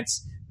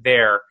clients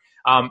there.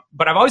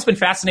 But I've always been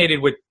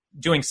fascinated with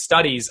doing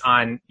studies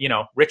on,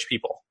 rich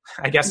people,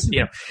 I guess,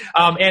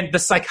 and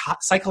the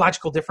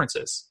psychological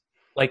differences.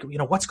 Like,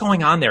 what's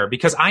going on there?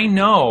 Because I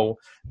know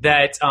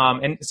that,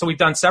 and so we've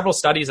done several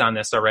studies on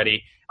this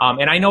already.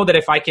 And I know that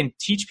if I can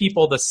teach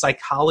people the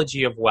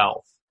psychology of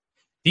wealth,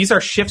 these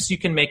are shifts you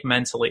can make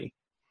mentally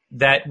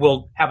that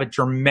will have a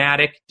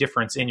dramatic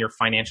difference in your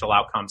financial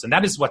outcomes. And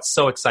that is what's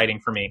so exciting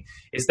for me,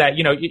 is that,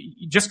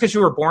 just because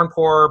you were born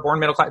poor, born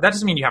middle class, that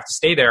doesn't mean you have to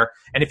stay there.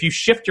 And if you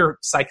shift your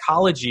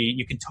psychology,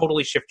 you can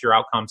totally shift your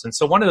outcomes. And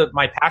so one of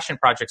my passion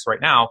projects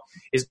right now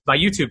is my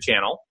YouTube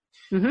channel,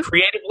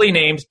 creatively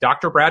named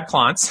Dr. Brad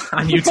Klontz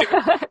on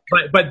YouTube.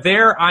 but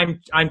there I'm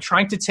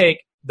trying to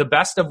take the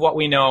best of what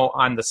we know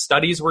on the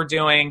studies we're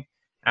doing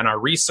and our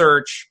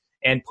research,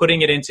 and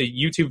putting it into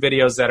YouTube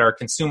videos that are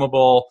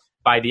consumable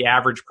by the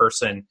average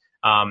person.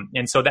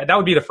 And so that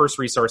would be the first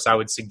resource I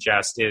would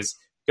suggest, is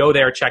go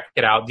there, check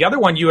it out. The other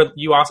one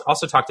you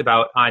also talked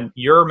about on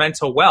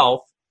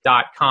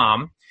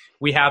yourmentalwealth.com,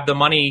 we have the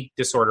money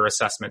disorder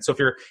assessment. So if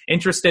you're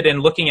interested in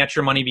looking at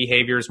your money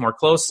behaviors more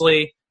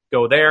closely,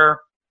 go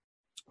there.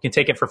 You can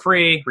take it for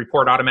free.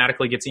 Report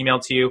automatically gets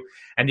emailed to you.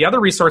 And the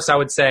other resource I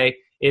would say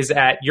is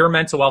at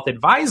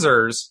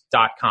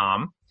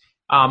yourmentalwealthadvisors.com.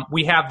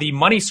 We have the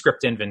money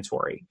script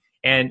inventory.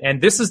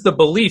 And this is the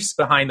beliefs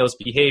behind those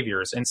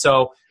behaviors. And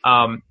so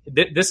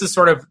this is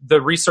sort of the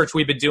research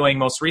we've been doing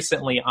most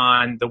recently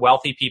on the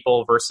wealthy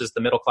people versus the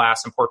middle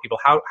class and poor people.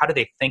 How do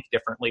they think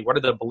differently? What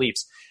are the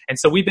beliefs? And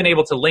so we've been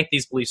able to link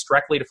these beliefs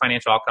directly to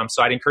financial outcomes.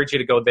 So I'd encourage you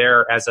to go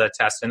there as a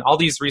test. And all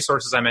these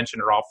resources I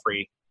mentioned are all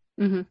free.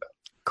 Mm-hmm.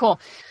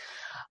 Cool.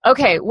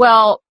 Okay.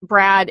 Well,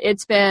 Brad,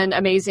 it's been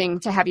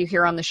amazing to have you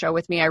here on the show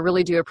with me. I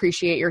really do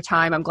appreciate your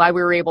time. I'm glad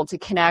we were able to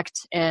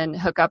connect and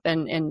hook up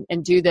and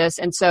do this.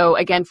 And so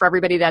again, for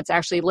everybody that's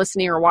actually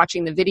listening or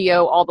watching the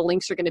video, all the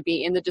links are going to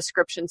be in the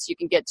description, so you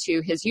can get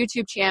to his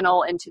YouTube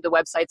channel and to the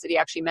websites that he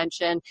actually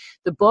mentioned.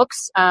 The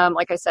books,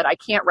 like I said, I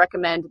can't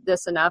recommend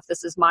this enough.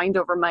 This is Mind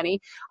Over Money.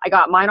 I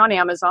got mine on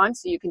Amazon,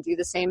 so you can do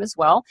the same as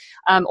well.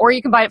 Or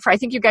you can buy it for, I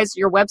think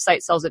your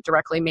website sells it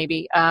directly,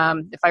 maybe,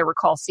 if I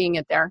recall seeing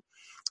it there.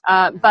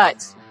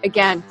 But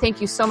again, thank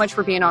you so much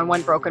for being on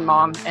One Broken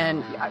Mom,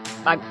 and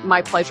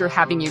my pleasure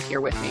having you here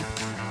with me.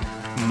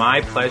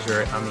 My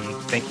pleasure, Ami.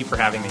 Thank you for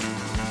having me.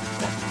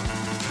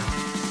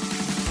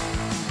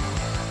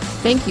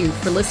 Thank you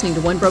for listening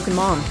to One Broken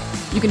Mom.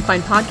 You can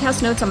find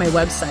podcast notes on my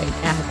website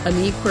at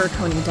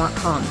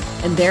amiquirconi.com,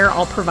 and there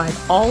I'll provide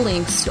all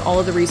links to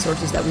all of the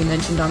resources that we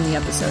mentioned on the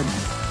episode.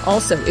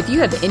 Also, if you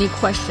have any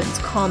questions,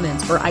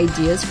 comments, or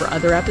ideas for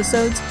other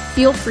episodes,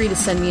 feel free to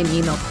send me an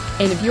email.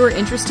 And if you are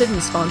interested in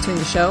sponsoring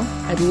the show,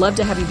 I'd love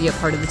to have you be a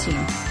part of the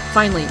team.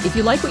 Finally, if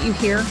you like what you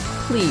hear,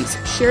 please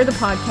share the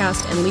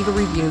podcast and leave a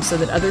review so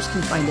that others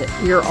can find it.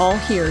 We are all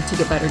here to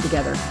get better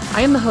together.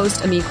 I am the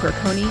host, Ami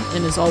Quirconi,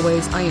 and as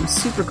always, I am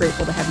super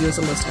grateful to have you as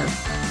a listener.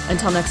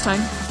 Until next time,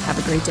 have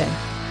a great day.